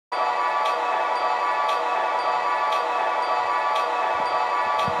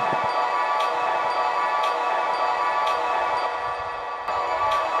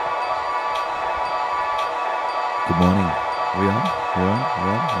Good morning. We on? We're on?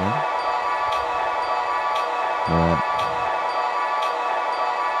 We're on? We're on? Alright.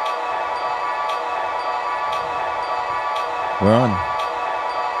 We're on.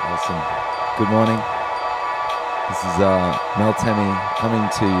 Awesome. Good morning. This is Meltemi coming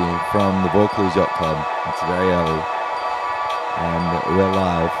to you from the Vaucluse Yacht Club. It's very early. And we're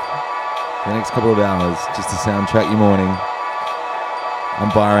live for the next couple of hours just to soundtrack your morning. I'm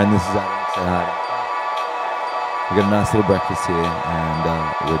Byron. This is Adam. Say hi. We've got a nice little breakfast here, and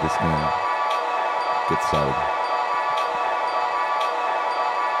we're just going to get started.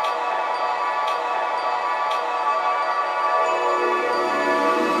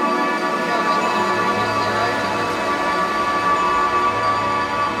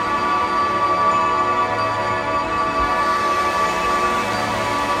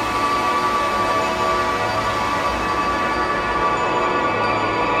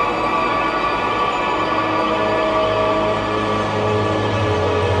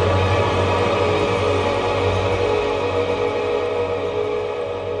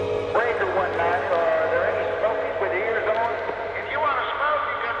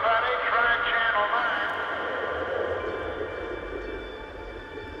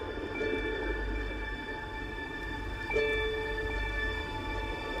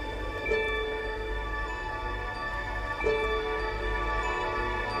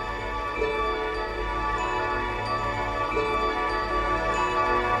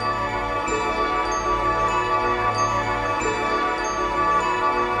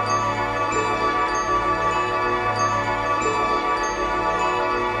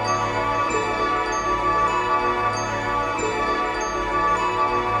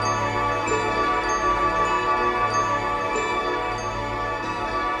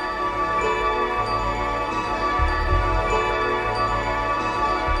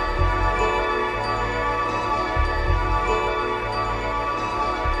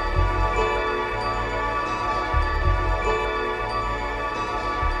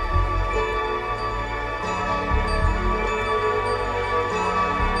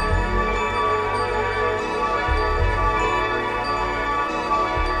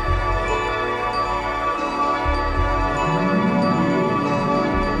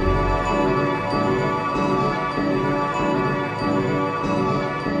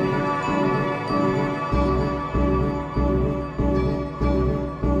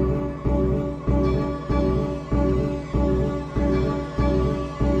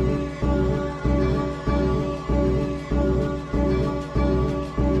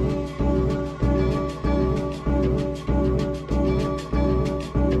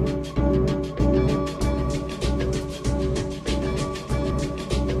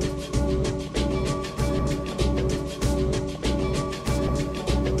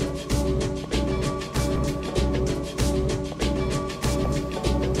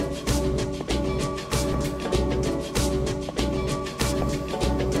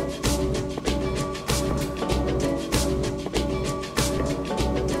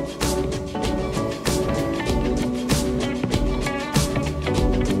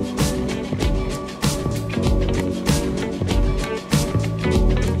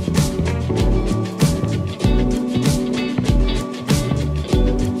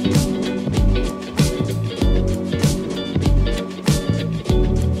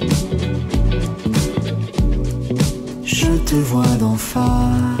 Je te vois d'en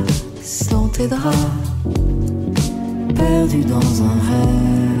face, dans tes draps, perdu dans un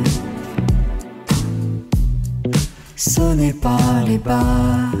rêve. Ce n'est pas les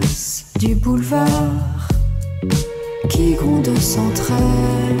basses du boulevard qui grondent sans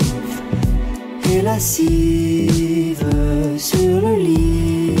trêve, et lascive sur le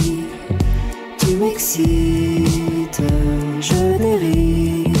lit. Tu m'excites, je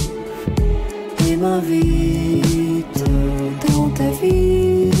dérive et m'invite dans ta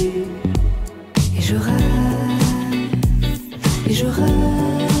vie. Et je rêve, et je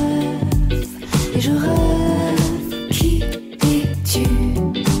rêve, et je rêve. Qui es-tu?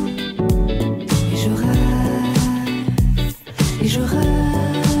 Et je rêve, et je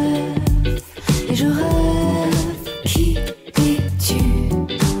rêve, et je rêve. Qui es-tu?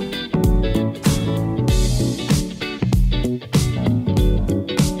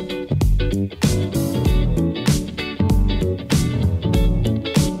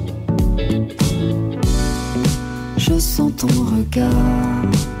 Je sens ton regard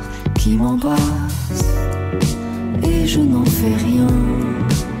qui m'embrasse et je n'en fais rien.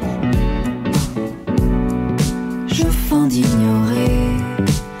 Je feins d'ignorer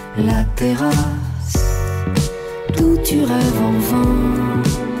la terrasse d'où tu rêves en vain,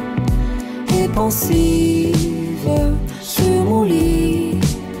 et pensive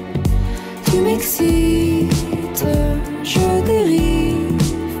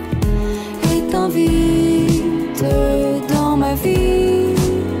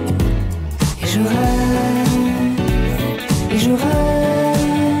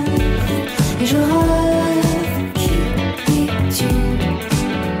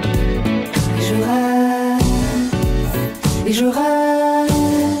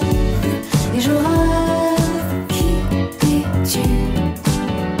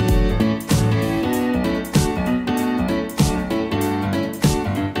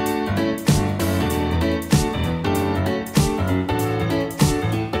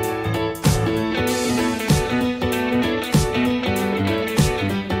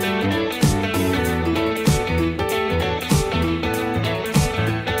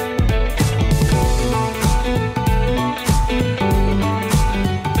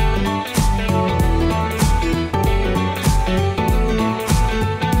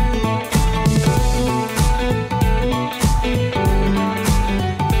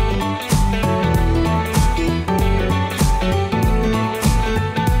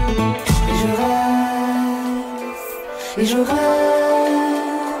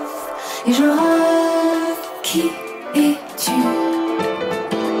Et je rêve, qui es-tu? Et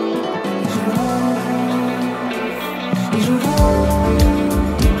je rêve, et je rêve,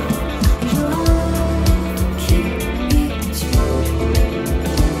 et je rêve, qui es-tu?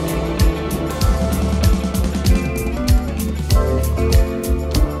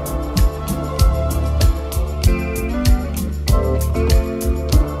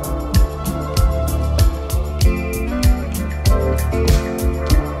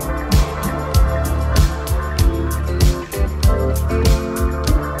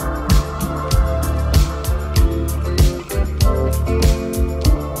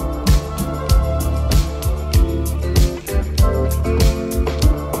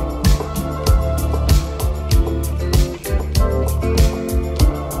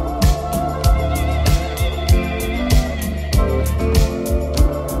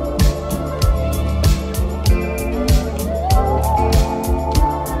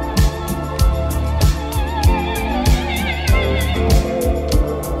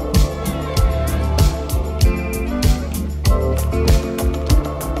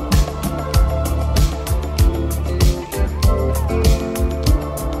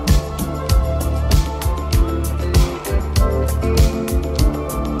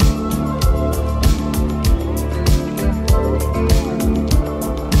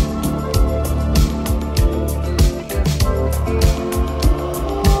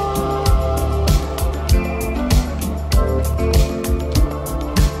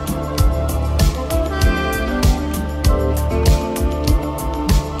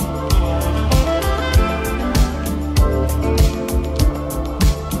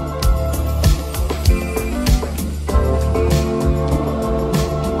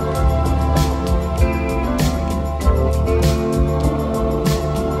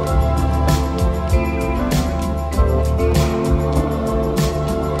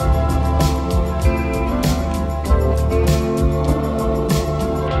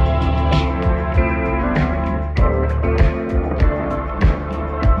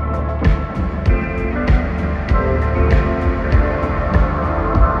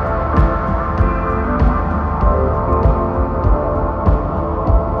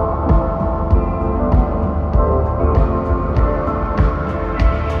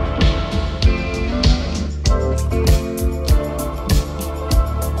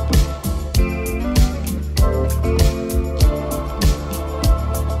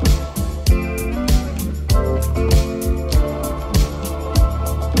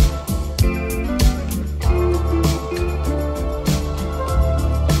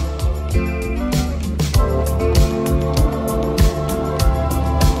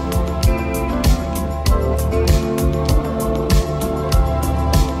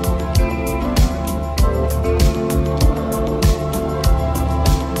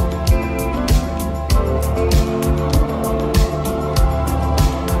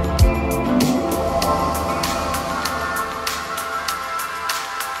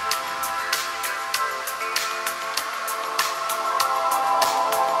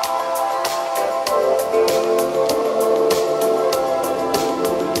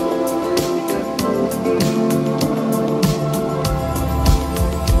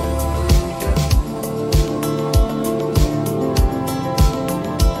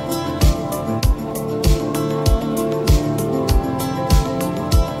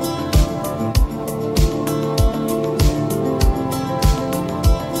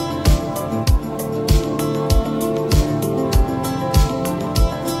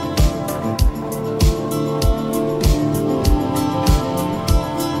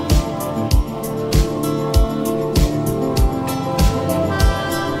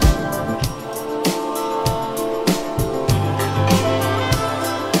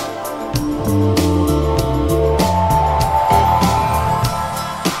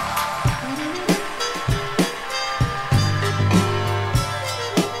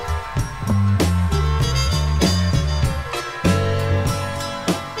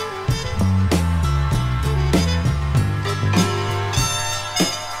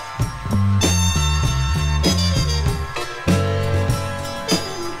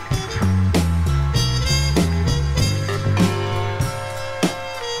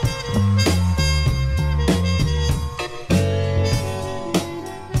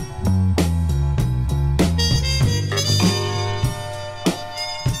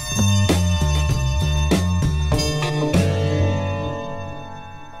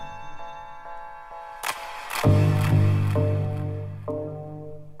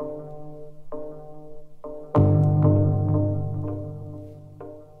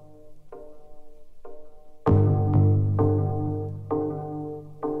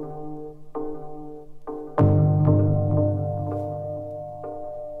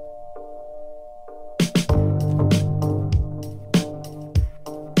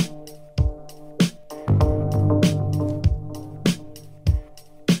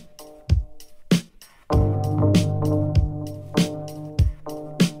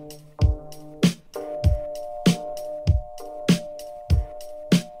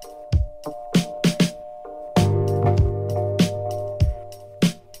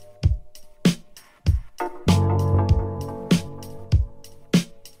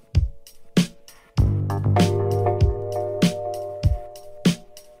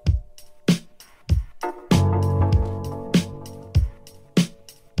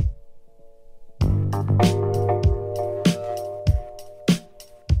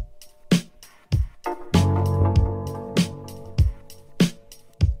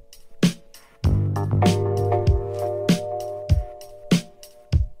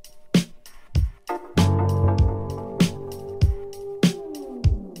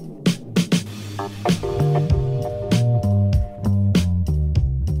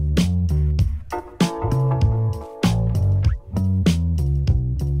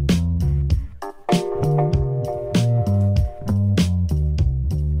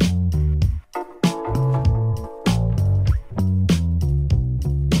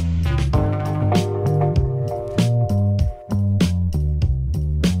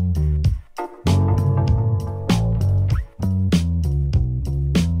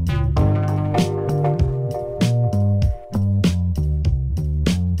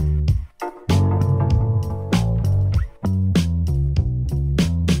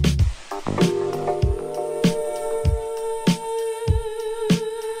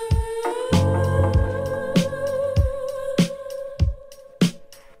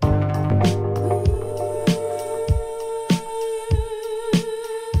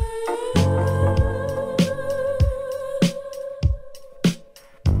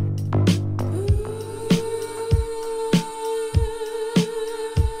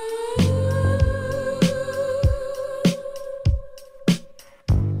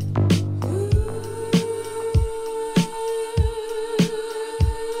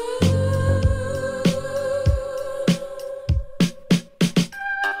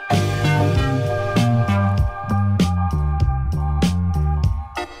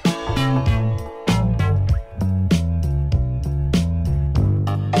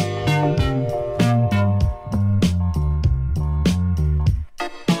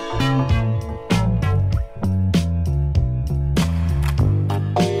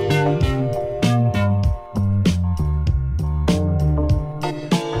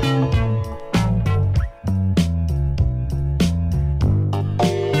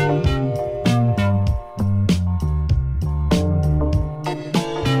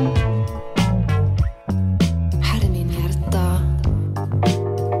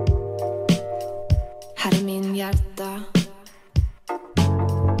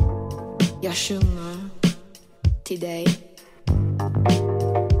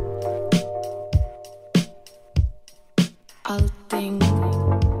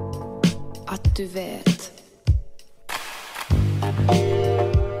 du vet.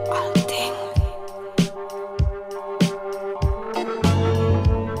 Allting.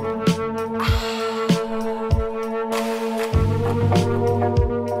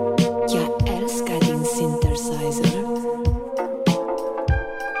 Jag älskar din synthesizer.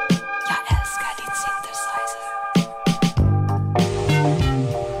 Jag älskar din synthesizer.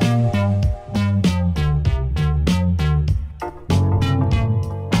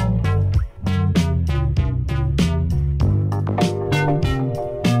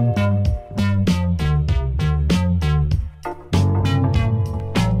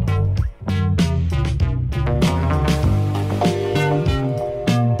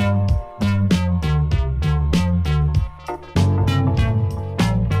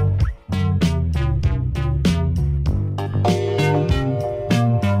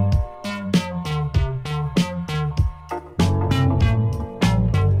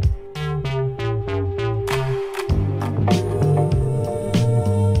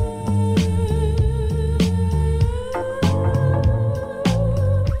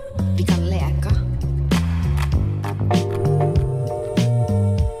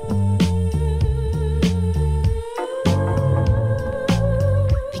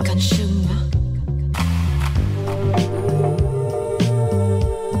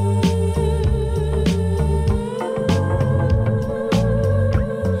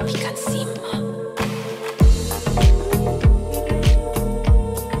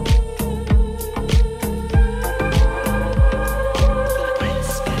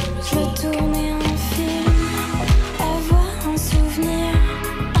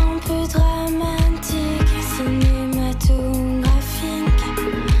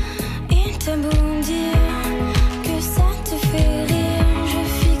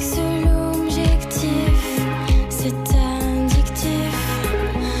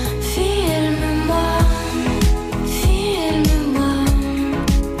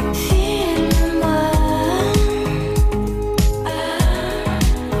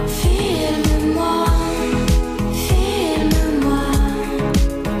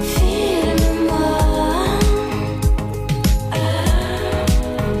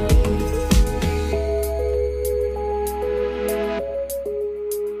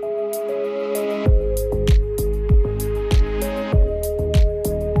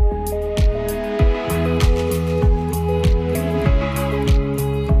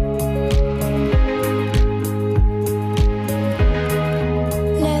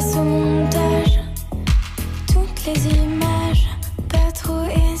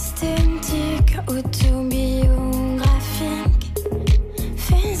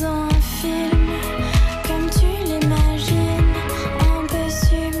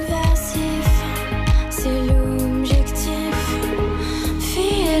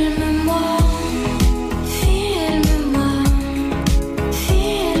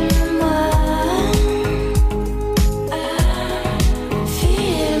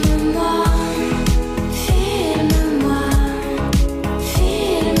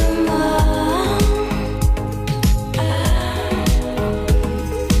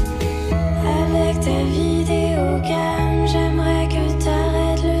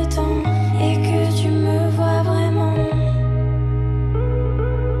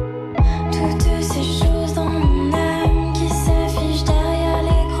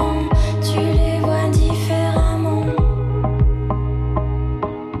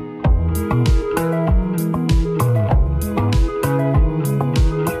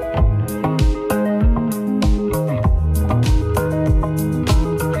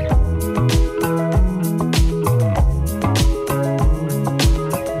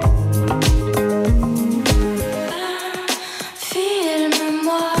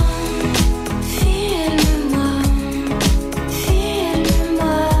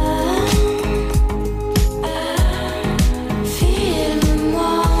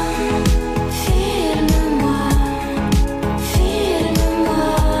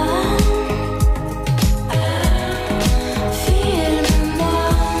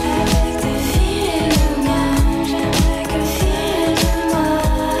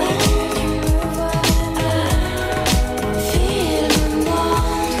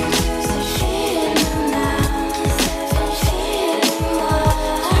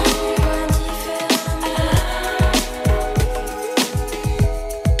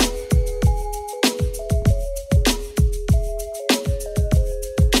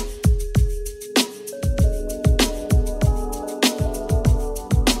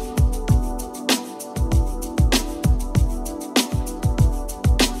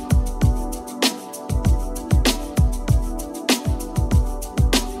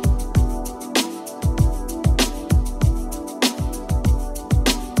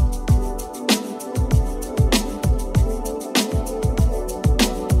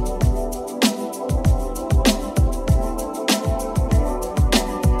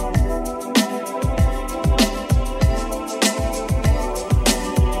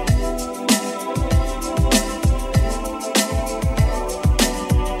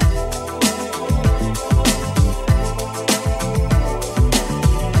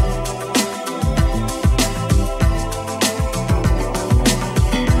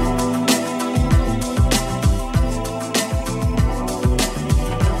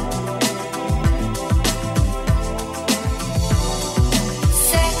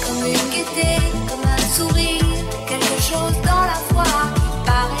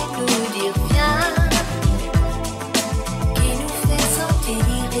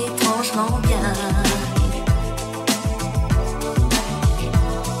 tellement bien.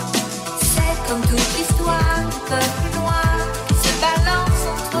 C'est comme toute l'histoire du peuple noir qui se balance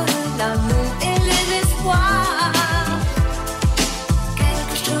entre l'amour et les espoirs.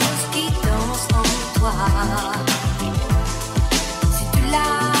 Quelque chose qui danse en toi. Si tu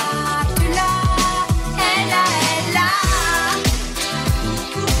l'as, tu l'as, elle a, elle a.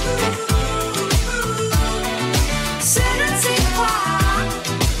 Je ne sais quoi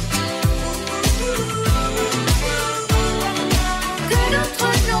que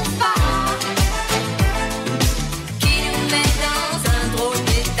d'autres n'ont pas, qui nous met dans un drôle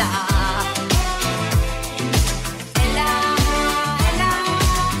d'état. Elle a, elle a,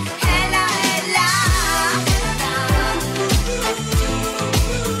 elle a, elle a.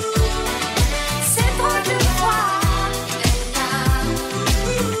 C'est drôle de voir.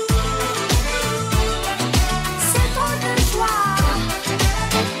 C'est drôle de joie.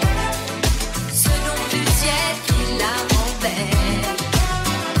 Ce nom du ciel qui la rend belle.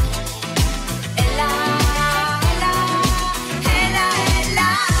 Elle a, elle a, elle a, elle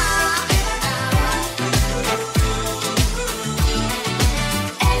a.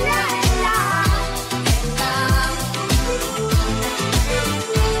 Elle a, elle a.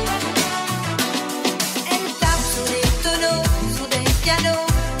 Elle tape sur les tonneaux, sur des pianos,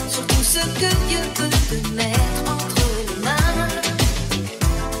 sur tout ce que Dieu peut te mettre entre les mains.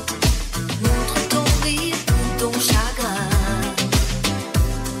 Montre ton rire ou ton chagrin.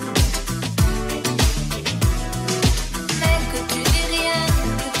 Même que tu n'aies rien,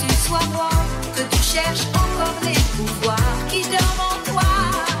 que tu sois roi, que tu cherches encore les pouvoirs qui dorment en toi.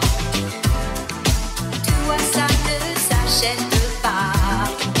 Tu vois, ça ne s'achète pas.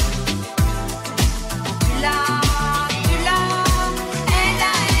 Tu l'as, elle a, elle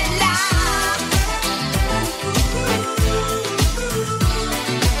a.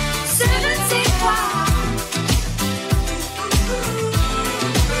 Je ne sais quoi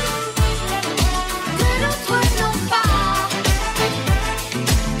que d'autres n'ont pas,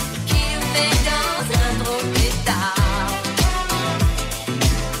 qui nous met dans un drôle d'état.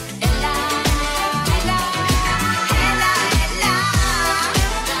 Elle a, elle a, elle a, elle a.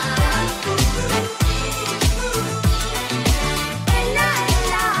 Elle a,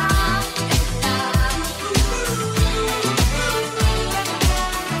 elle a,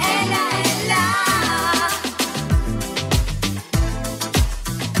 elle a, elle a.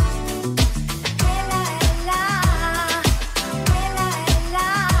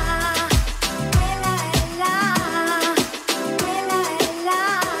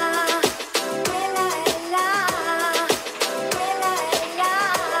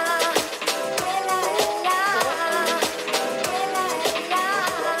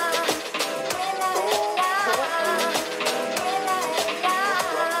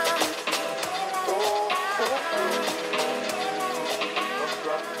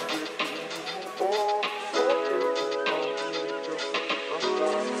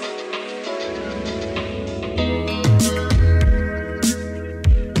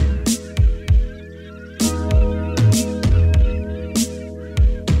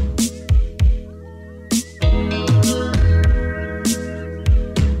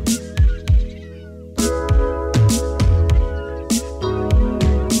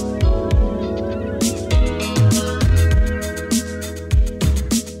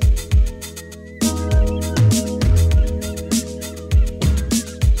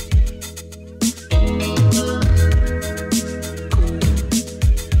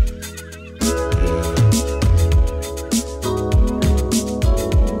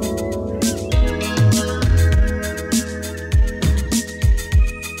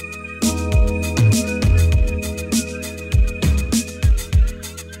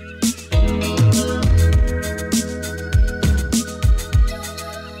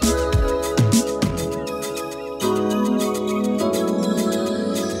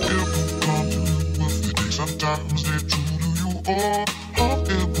 Sometimes they're true to you, or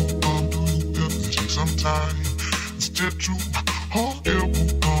it will come to you if they take some time. Instead, true, or it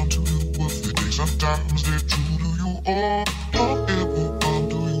will come to you if they take some time. They're true to you, or it will come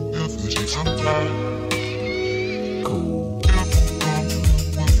to you if they take some time. Cool. It will come to you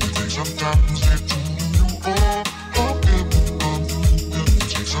if they take some time. They're true to you, or it will come to you if they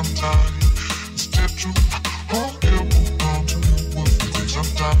take some time. Instead, true, or it will come to you if they take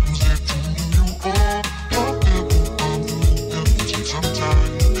some time. They're true to you, or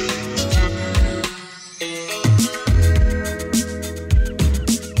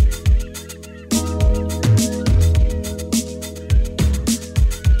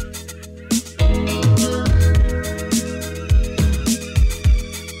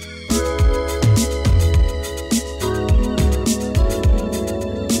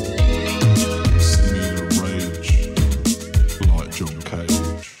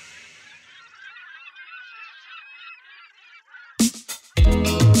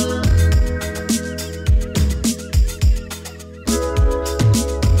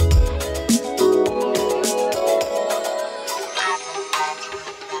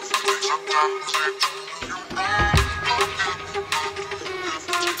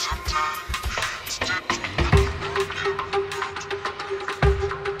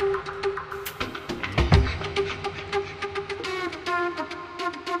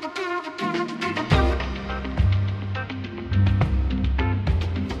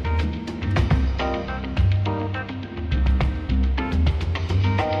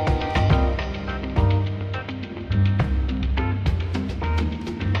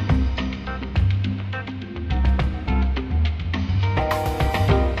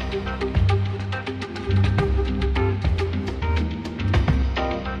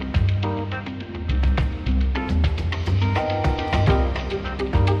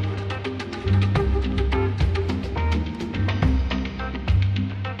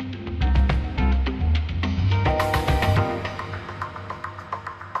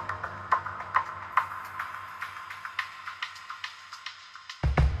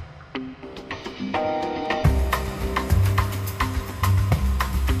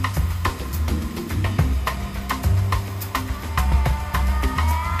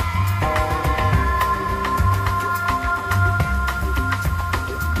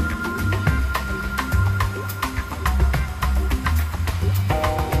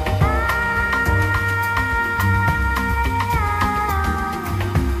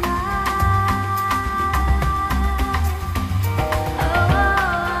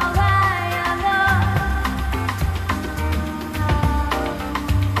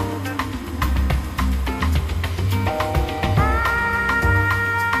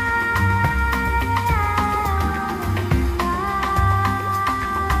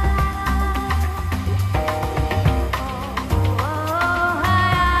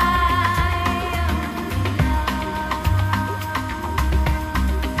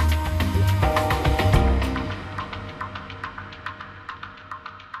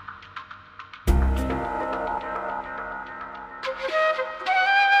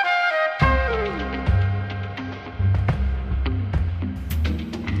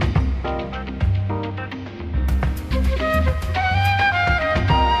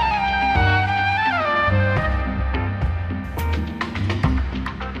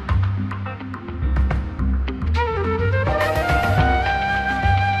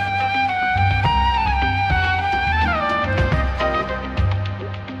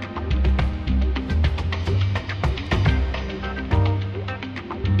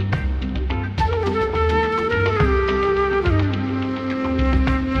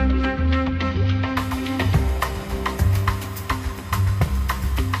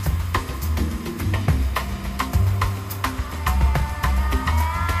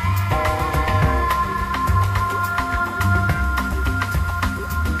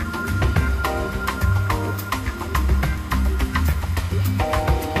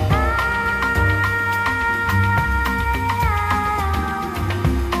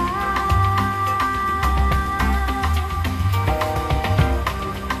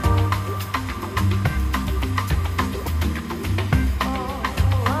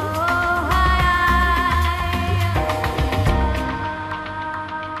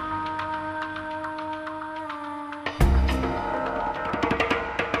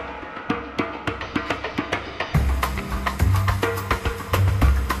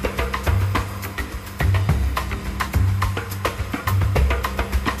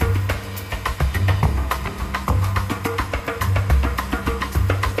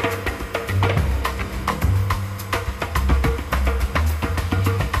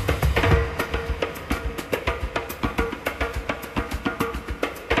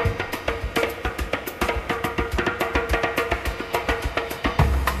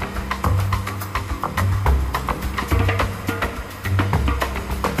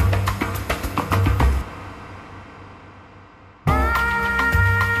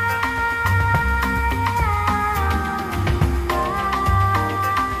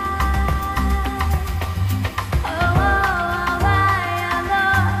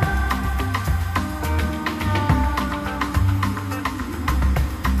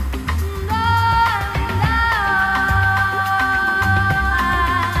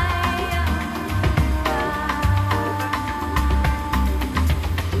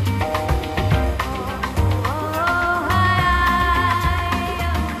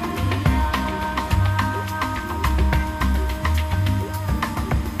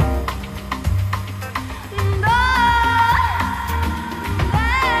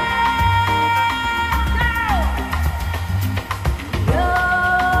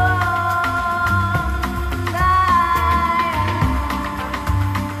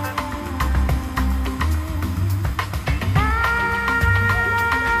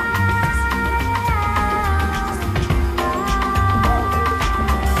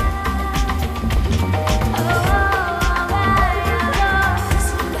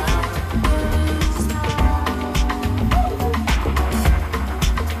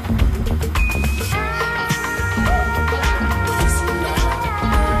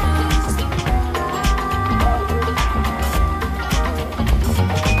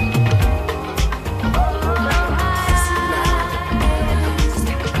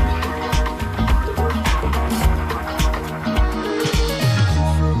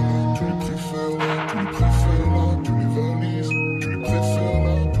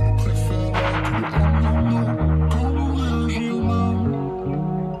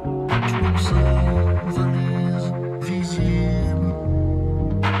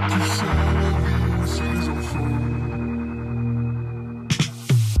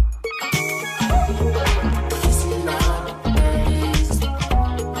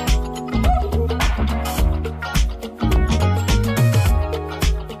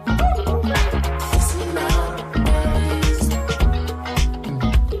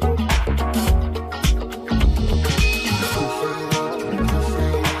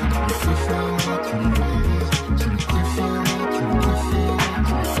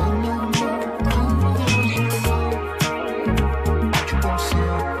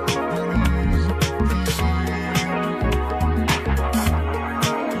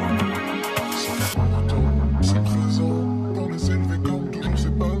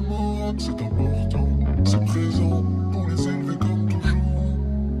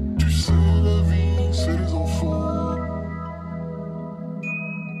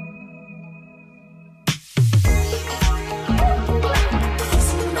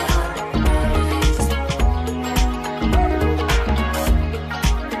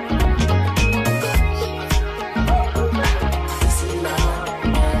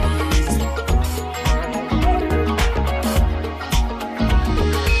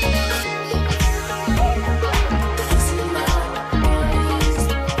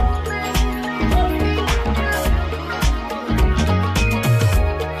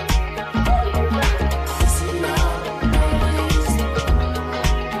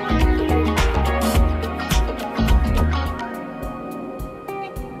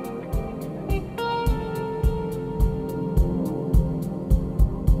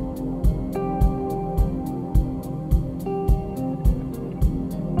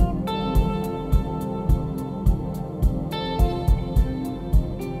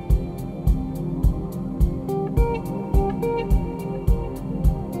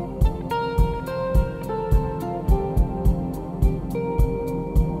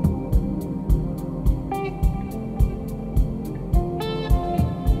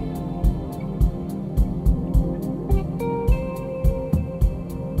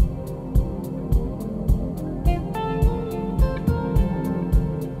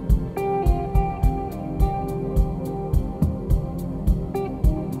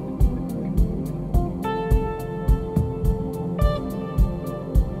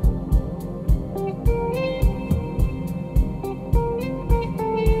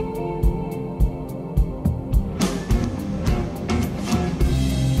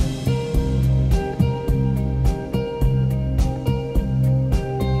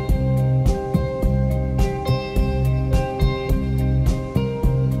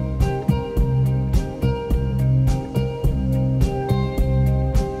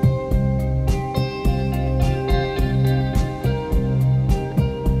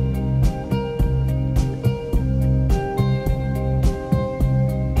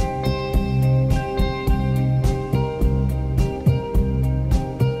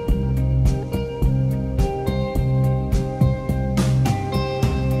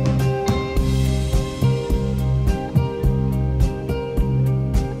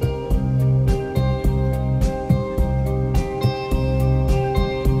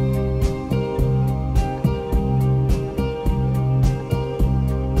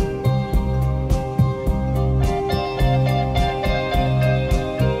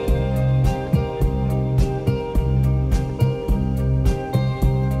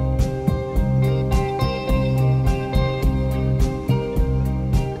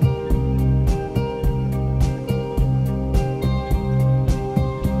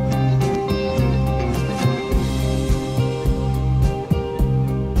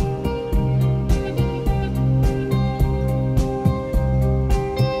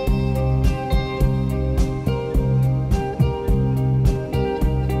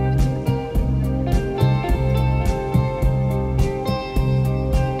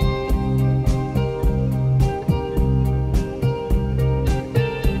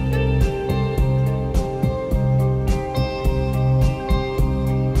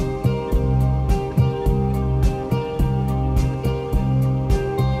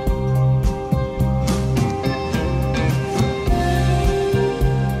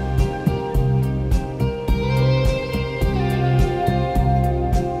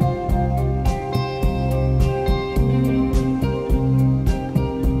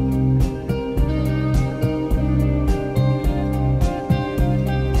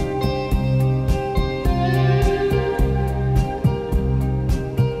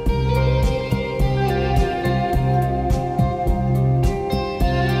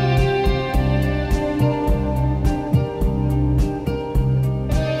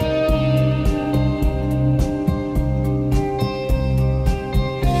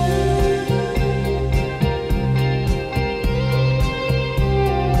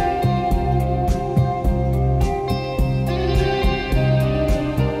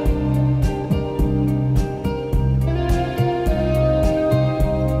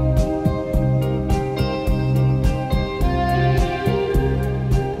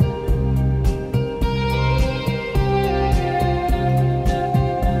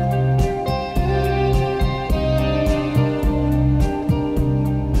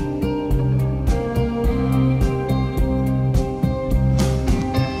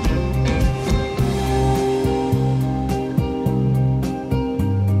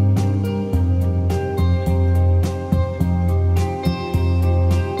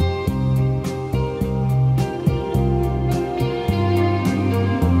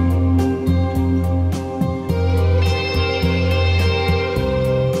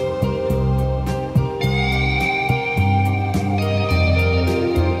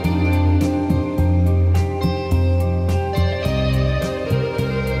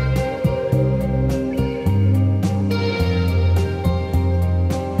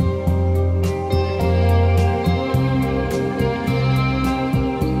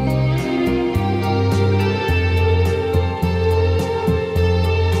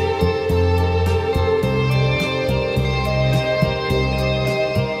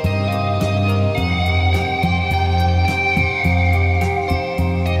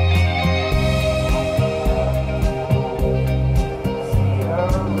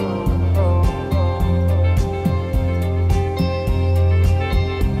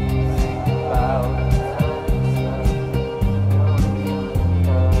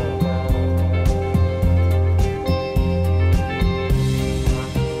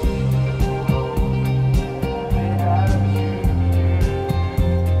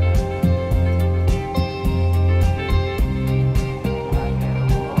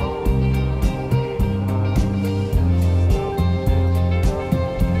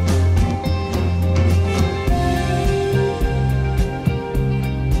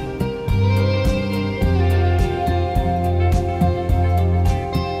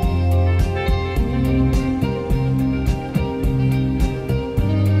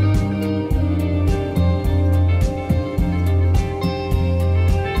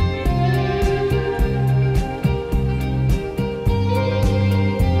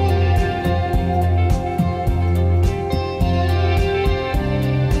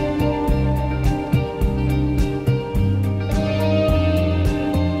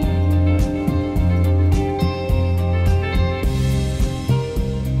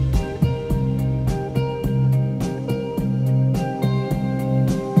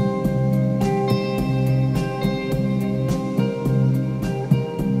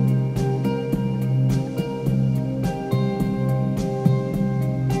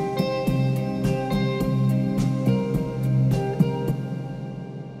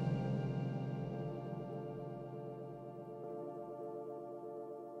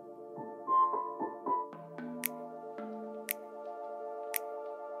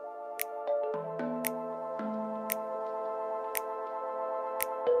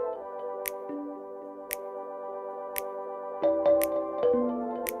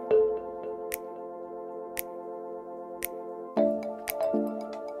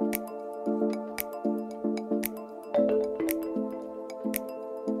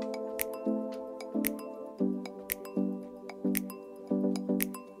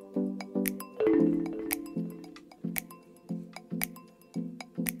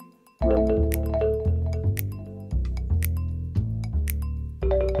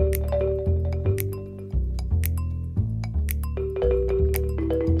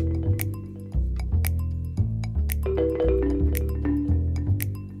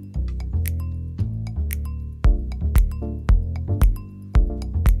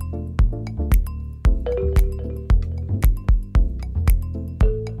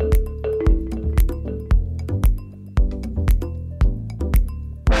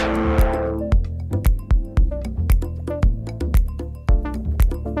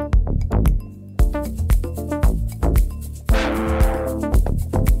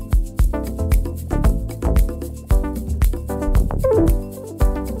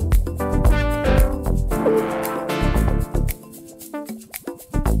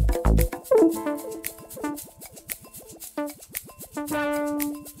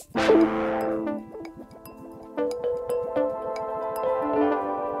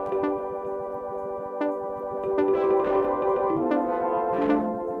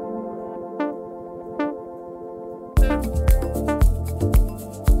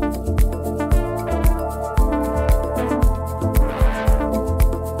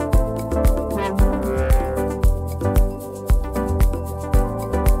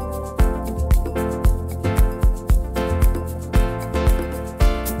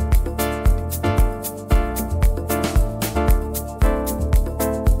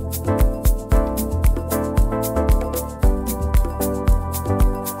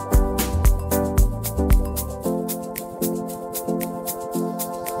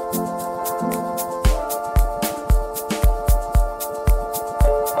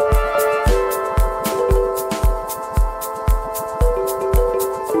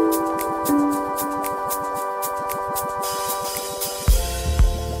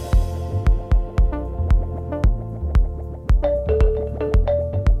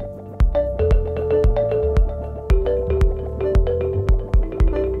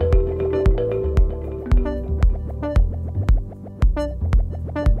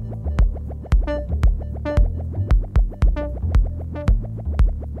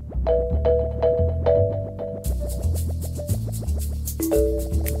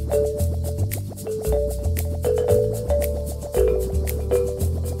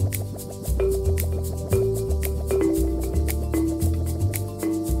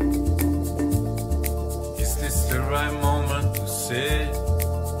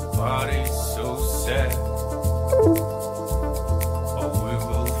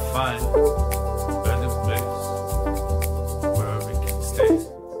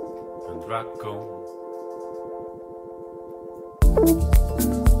rock on.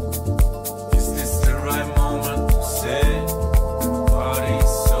 Is this the right moment to say?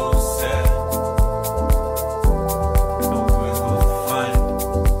 Party's so sad. But we will find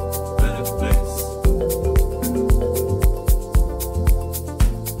a better place.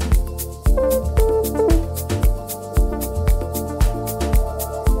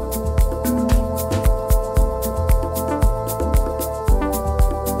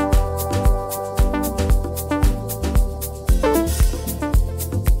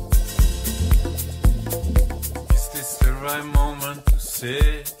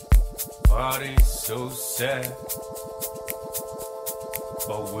 Party's so sad,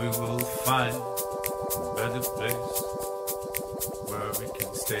 but we will find a better place where we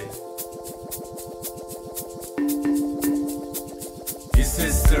can stay. Is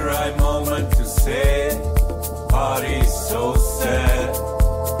this the right moment to say? Party's so sad,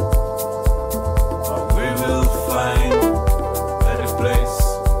 but we will find a better place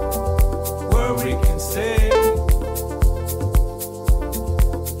where we can stay.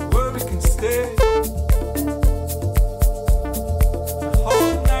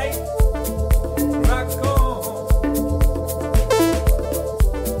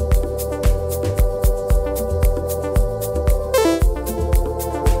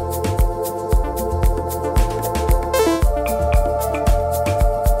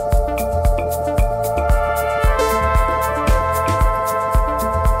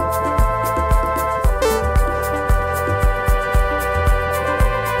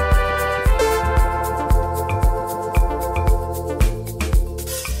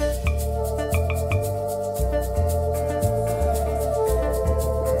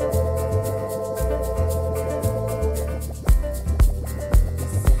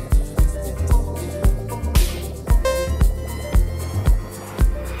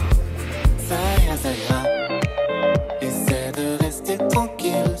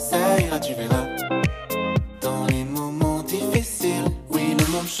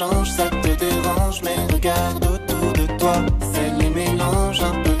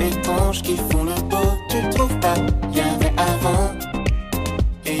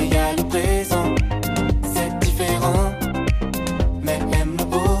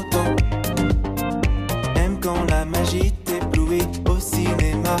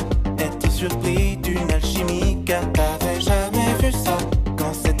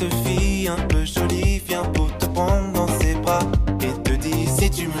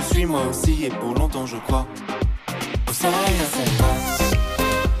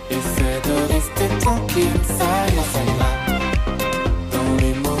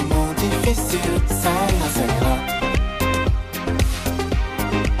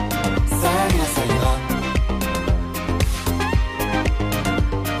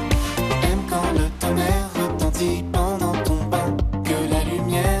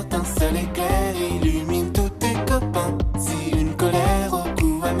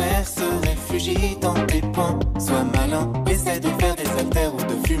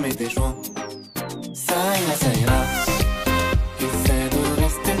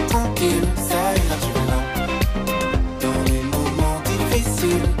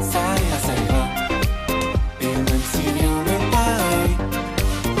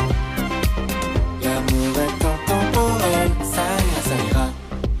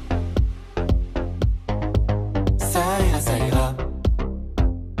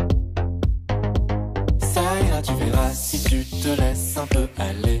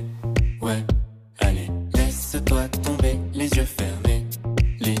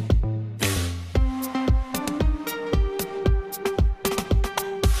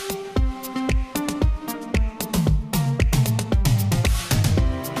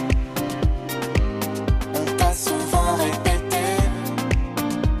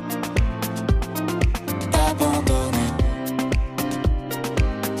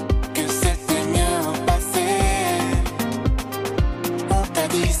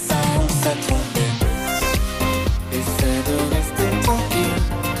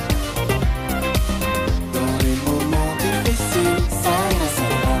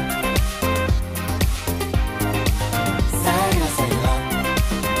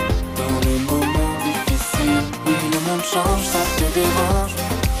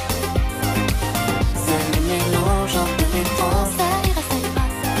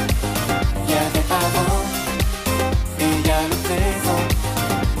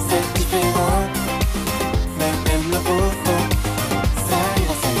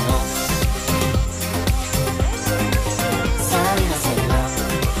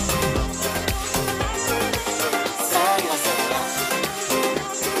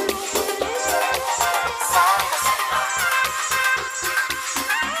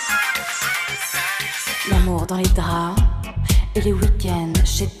 dans les draps. Et les week-ends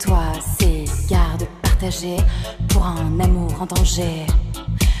chez toi, c'est garde partagée pour un amour en danger.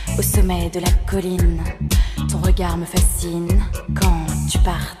 Au sommet de la colline, ton regard me fascine. Quand tu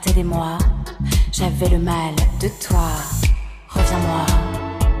partais des mois, j'avais le mal de toi. Reviens-moi,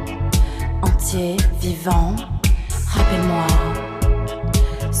 entier, vivant, rappelle-moi.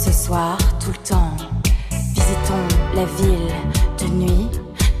 Ce soir, tout le temps, visitons la ville de nuit,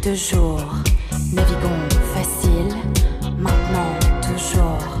 de jour. Naviguons facile, maintenant,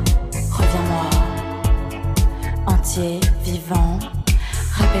 toujours. Reviens-moi, entier, vivant,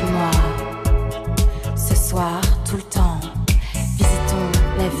 rappelle-moi. Ce soir, tout le temps, visitons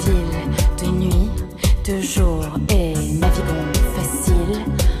la ville de nuit, de jour. Et naviguons facile,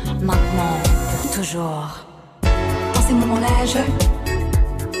 maintenant, pour toujours. Dans ces moments-là,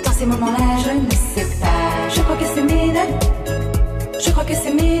 ces moments-là, je ne sais pas. Je crois que s'aimer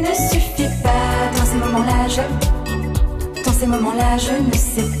ne suffit pas. Dans ces moments-là, je ne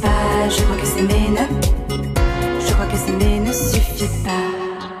sais pas. Je crois que s'aimer ne suffit pas.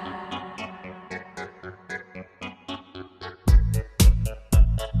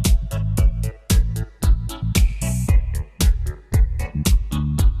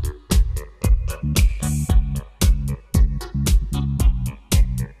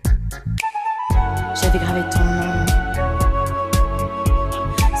 J'avais gravé ton nom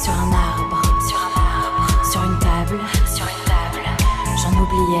sur un arbre, sur une table, j'en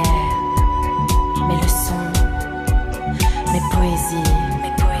oubliais mes leçons, mes poésies,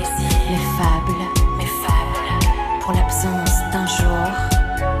 mes fables, pour l'absence d'un jour.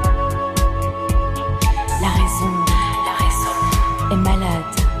 La raison est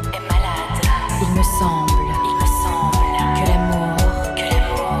malade, il me semble que l'amour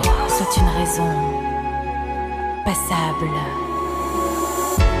soit une raison passable.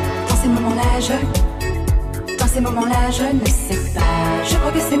 Dans ces moments-là, je ne sais pas. Je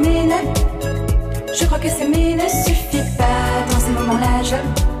crois que s'aimer ne suffit pas. Dans ces moments-là, je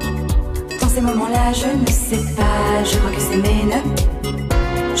ne sais pas. Je crois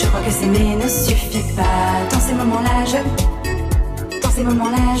que s'aimer ne suffit pas. Dans ces moments-là, je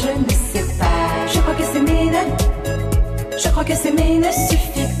ne sais pas. Je crois que s'aimer ne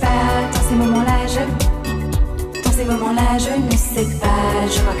suffit pas. Dans ces moments-là, je ne sais pas.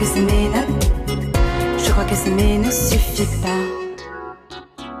 Je crois que s'aimer ne suffit pas.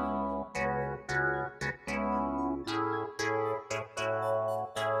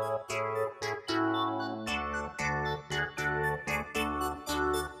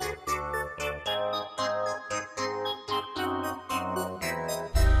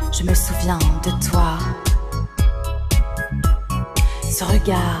 Je me souviens de toi. Ce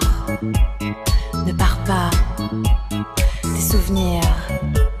regard ne part pas. Des souvenirs,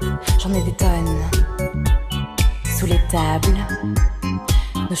 j'en ai des tonnes. Sous les tables,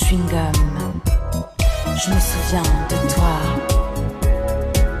 nos chewing-gums. Je me souviens de toi.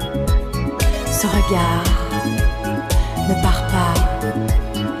 Ce regard ne part pas.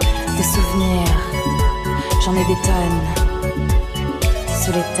 Des souvenirs, j'en ai des tonnes.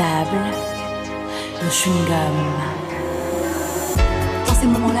 Sous les tables, nos chewing-gums. Dans ces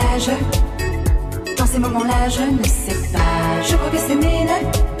moments-là, je ne sais pas. Je crois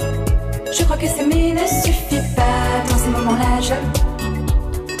que s'aimer ne suffit pas. Dans ces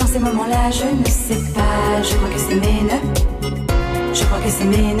moments-là, je ne sais pas. Je crois que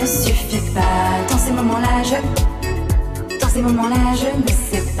s'aimer ne suffit pas. Dans ces moments-là, je ne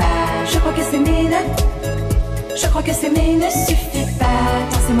sais pas. Je crois que s'aimer ne suffit pas.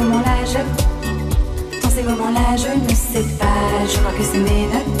 Dans ces moments-là, je ne sais pas. Je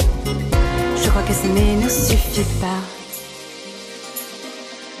crois que s'aimer ne suffit pas.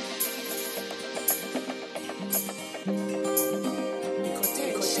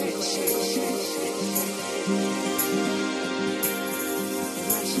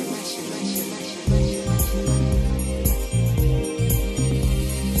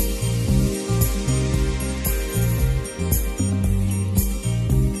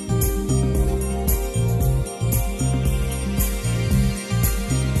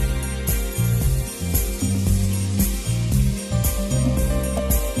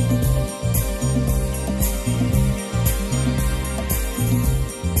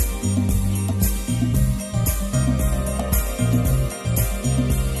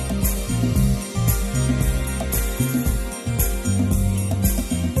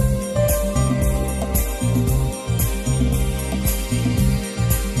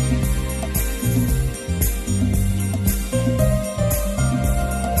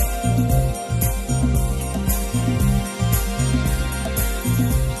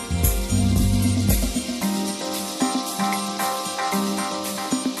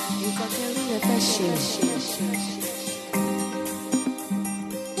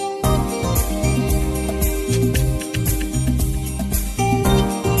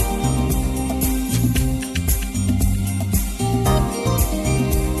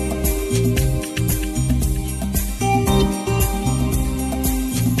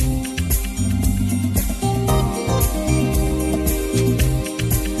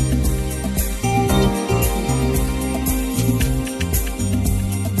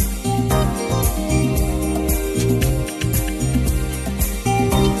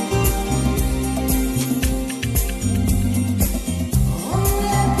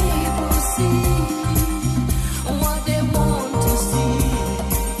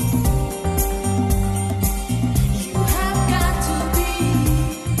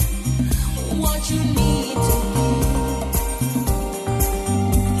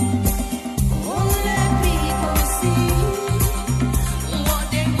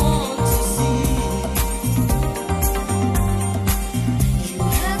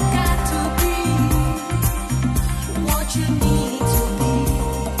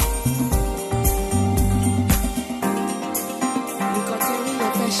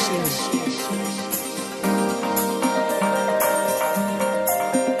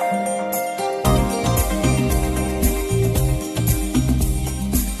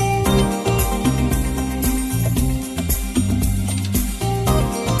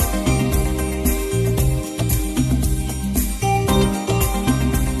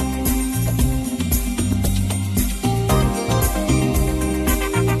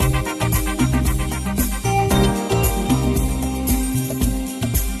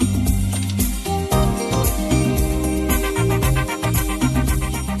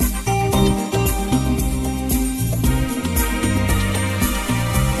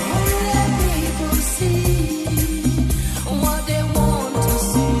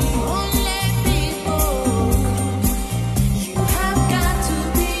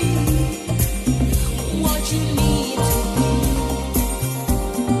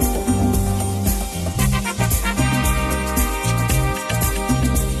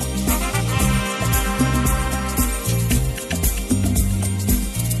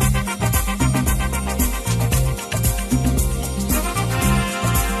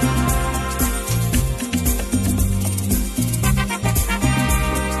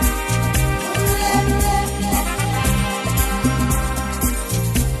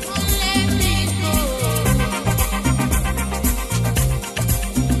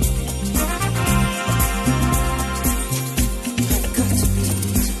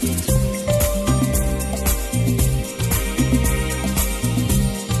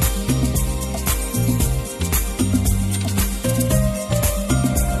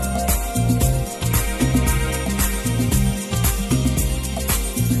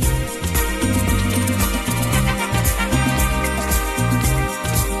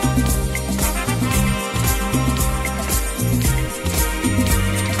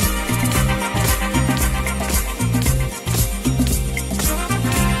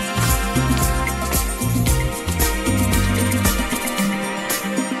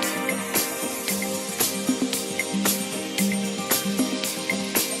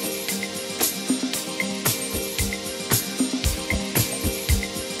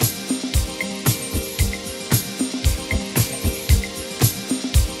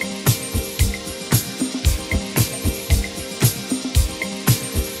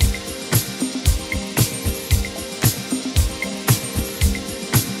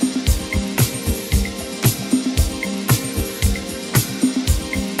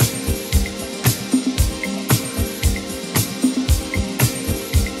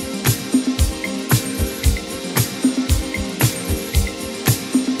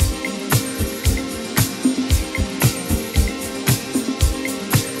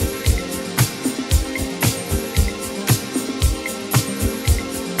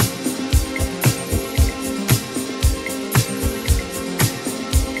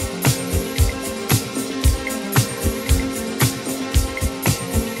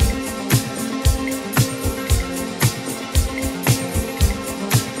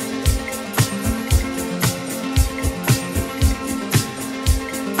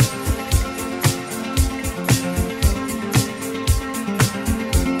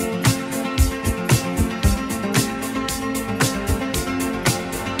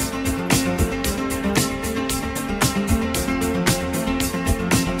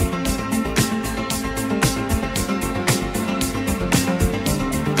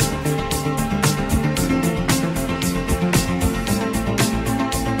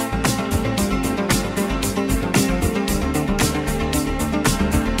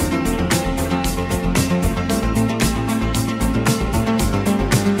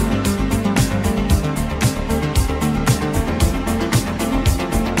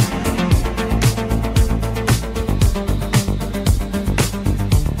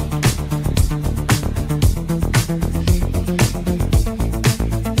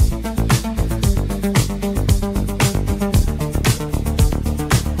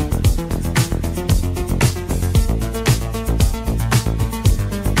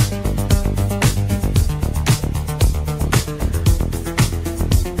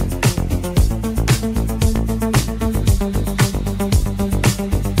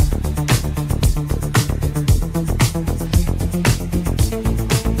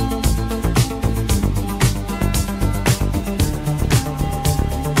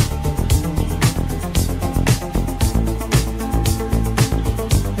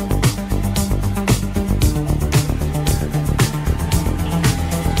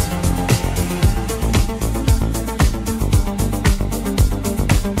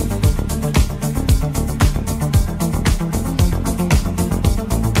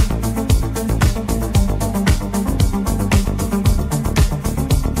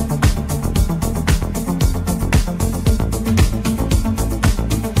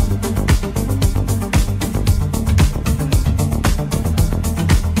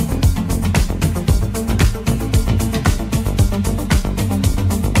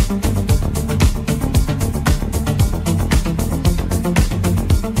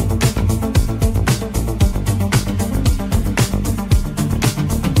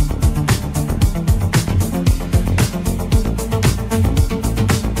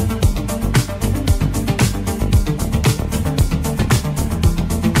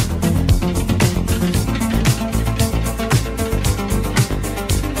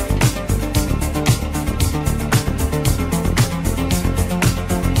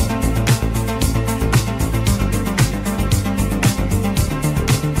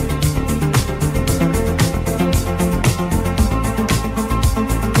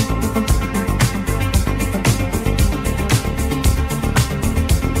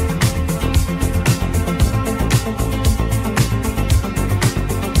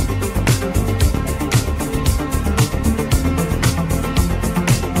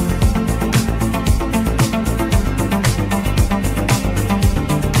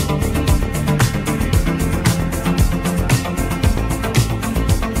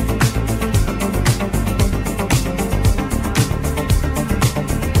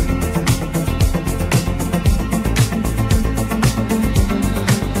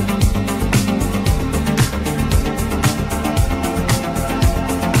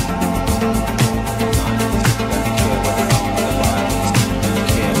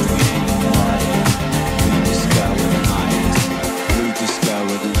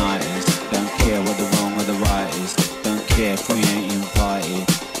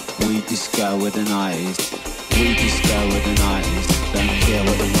 disco with the night. We disco with the night. Don't care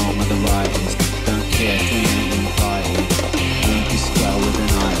what the wrong or the right is. Don't care if we ain't invited. We disco with the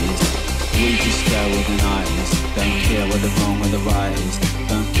night. We disco with the night. Don't care what the wrong or the right is.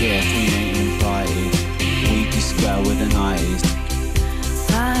 Don't care if we ain't invited. We disco with the night.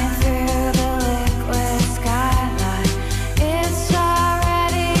 Flying through the liquid skyline, it's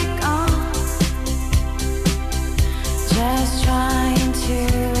already gone. Just trying to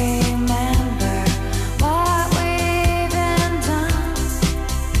remember what we've been done.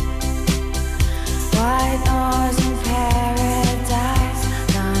 White noise in paradise,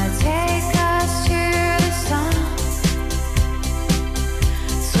 gonna take us to the sun.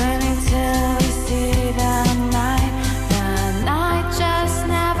 Swimming till we see the night just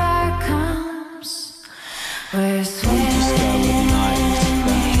never comes. We're swimming.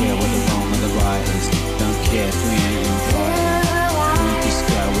 Don't care what the wrong or the right is. Don't care if we ain't invited. We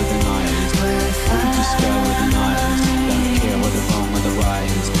disco with the night. We disco with the night. Don't care what the wrong or the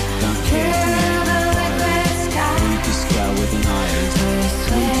right is. Don't care if we ain't invited. We disco with the night.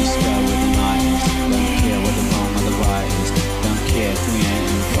 We disco with the night. Don't care what the wrong or the right is. Don't care if we ain't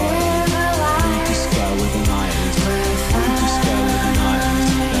invited. We disco with the night. We disco with the night.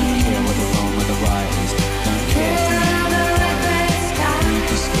 Don't care what the wrong or the right is. Don't care if we ain't invited. We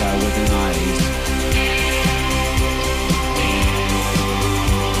disco with the night.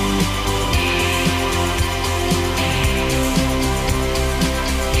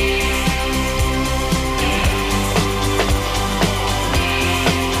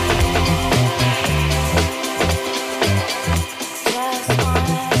 Just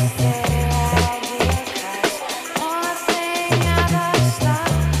wanna stay right here, 'cause nothing ever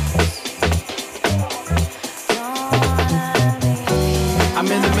stops. Don't wanna leave here. I'm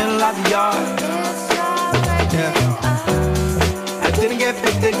in the middle of the yard. It's already Yeah. I didn't get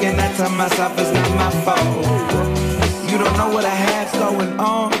picked again. I tell myself it's not my fault. You don't know what I have going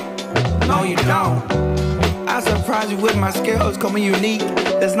on. No, you don't. I surprise you with my skills, call me unique.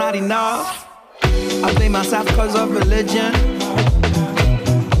 That's not enough. I blame myself cause of religion.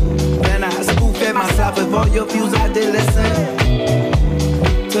 Then I spoon fed myself with all your views. I did listen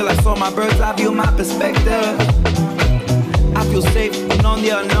till I saw my bird's eye view, my perspective. I feel safe and on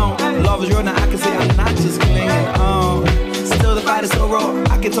the unknown. Love is real now, I can say I'm not just clinging on. Still the fight is so raw,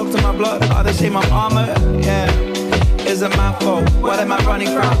 I can talk to my blood. All the shame I'm armored, yeah. Is it my fault? What am I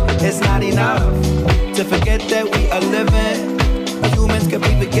running from? It's not enough to forget that we are living. Humans can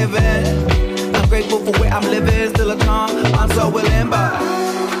be forgiven. I'm grateful for where I'm living. Still a calm, I'm so willing, but I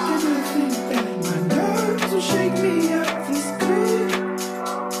didn't think that my nerves would shake me up this good.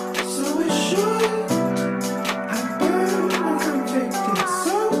 So it should. I burn, I'm convicted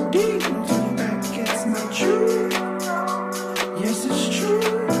so deep. No turning back, it's my truth. Yes, it's true.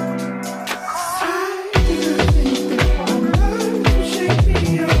 I didn't think that my nerves would shake me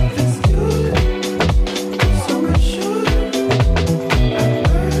up this good. So it should. I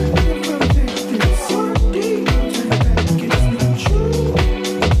burn, I'm convicted so deep. No turning back, it's my truth.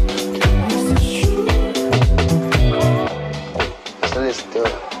 Yes, it's true. So listen to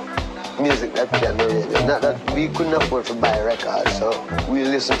music that be on the radio. Not that we couldn't afford to buy records, so we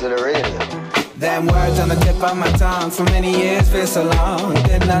listen to the radio. Them words on the tip of my tongue for many years feel so long.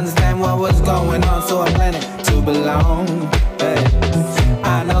 Didn't understand what was going on, so I'm planning to belong. Hey.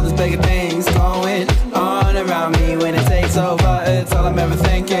 I know there's bigger things going on around me. When it takes over, it's all I'm ever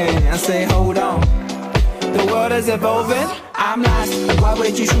thinking. I say, hold on. The world is evolving. I'm lost. Why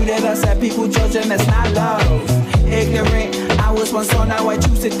would you shoot at us at people judging? That's not love. Ignorant. I was once so now I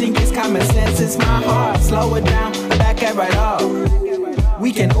choose to think it's common sense. It's my heart. Slow it down. Back it right up.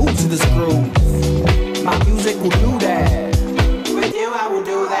 We can ooh to this groove. My music will do that. With you, I will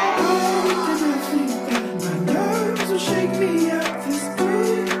do that. I didn't think that my nerves would shake me up this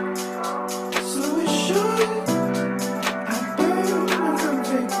good. So it should. I burn, I'm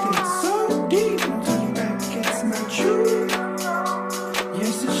convicted so deep. No turning back, it's my truth.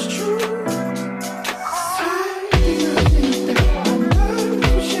 Yes, it's true. I didn't think that my nerves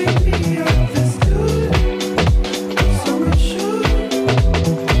would shake me up this good. So it should.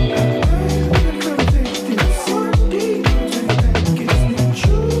 I burn, I'm convicted so deep. No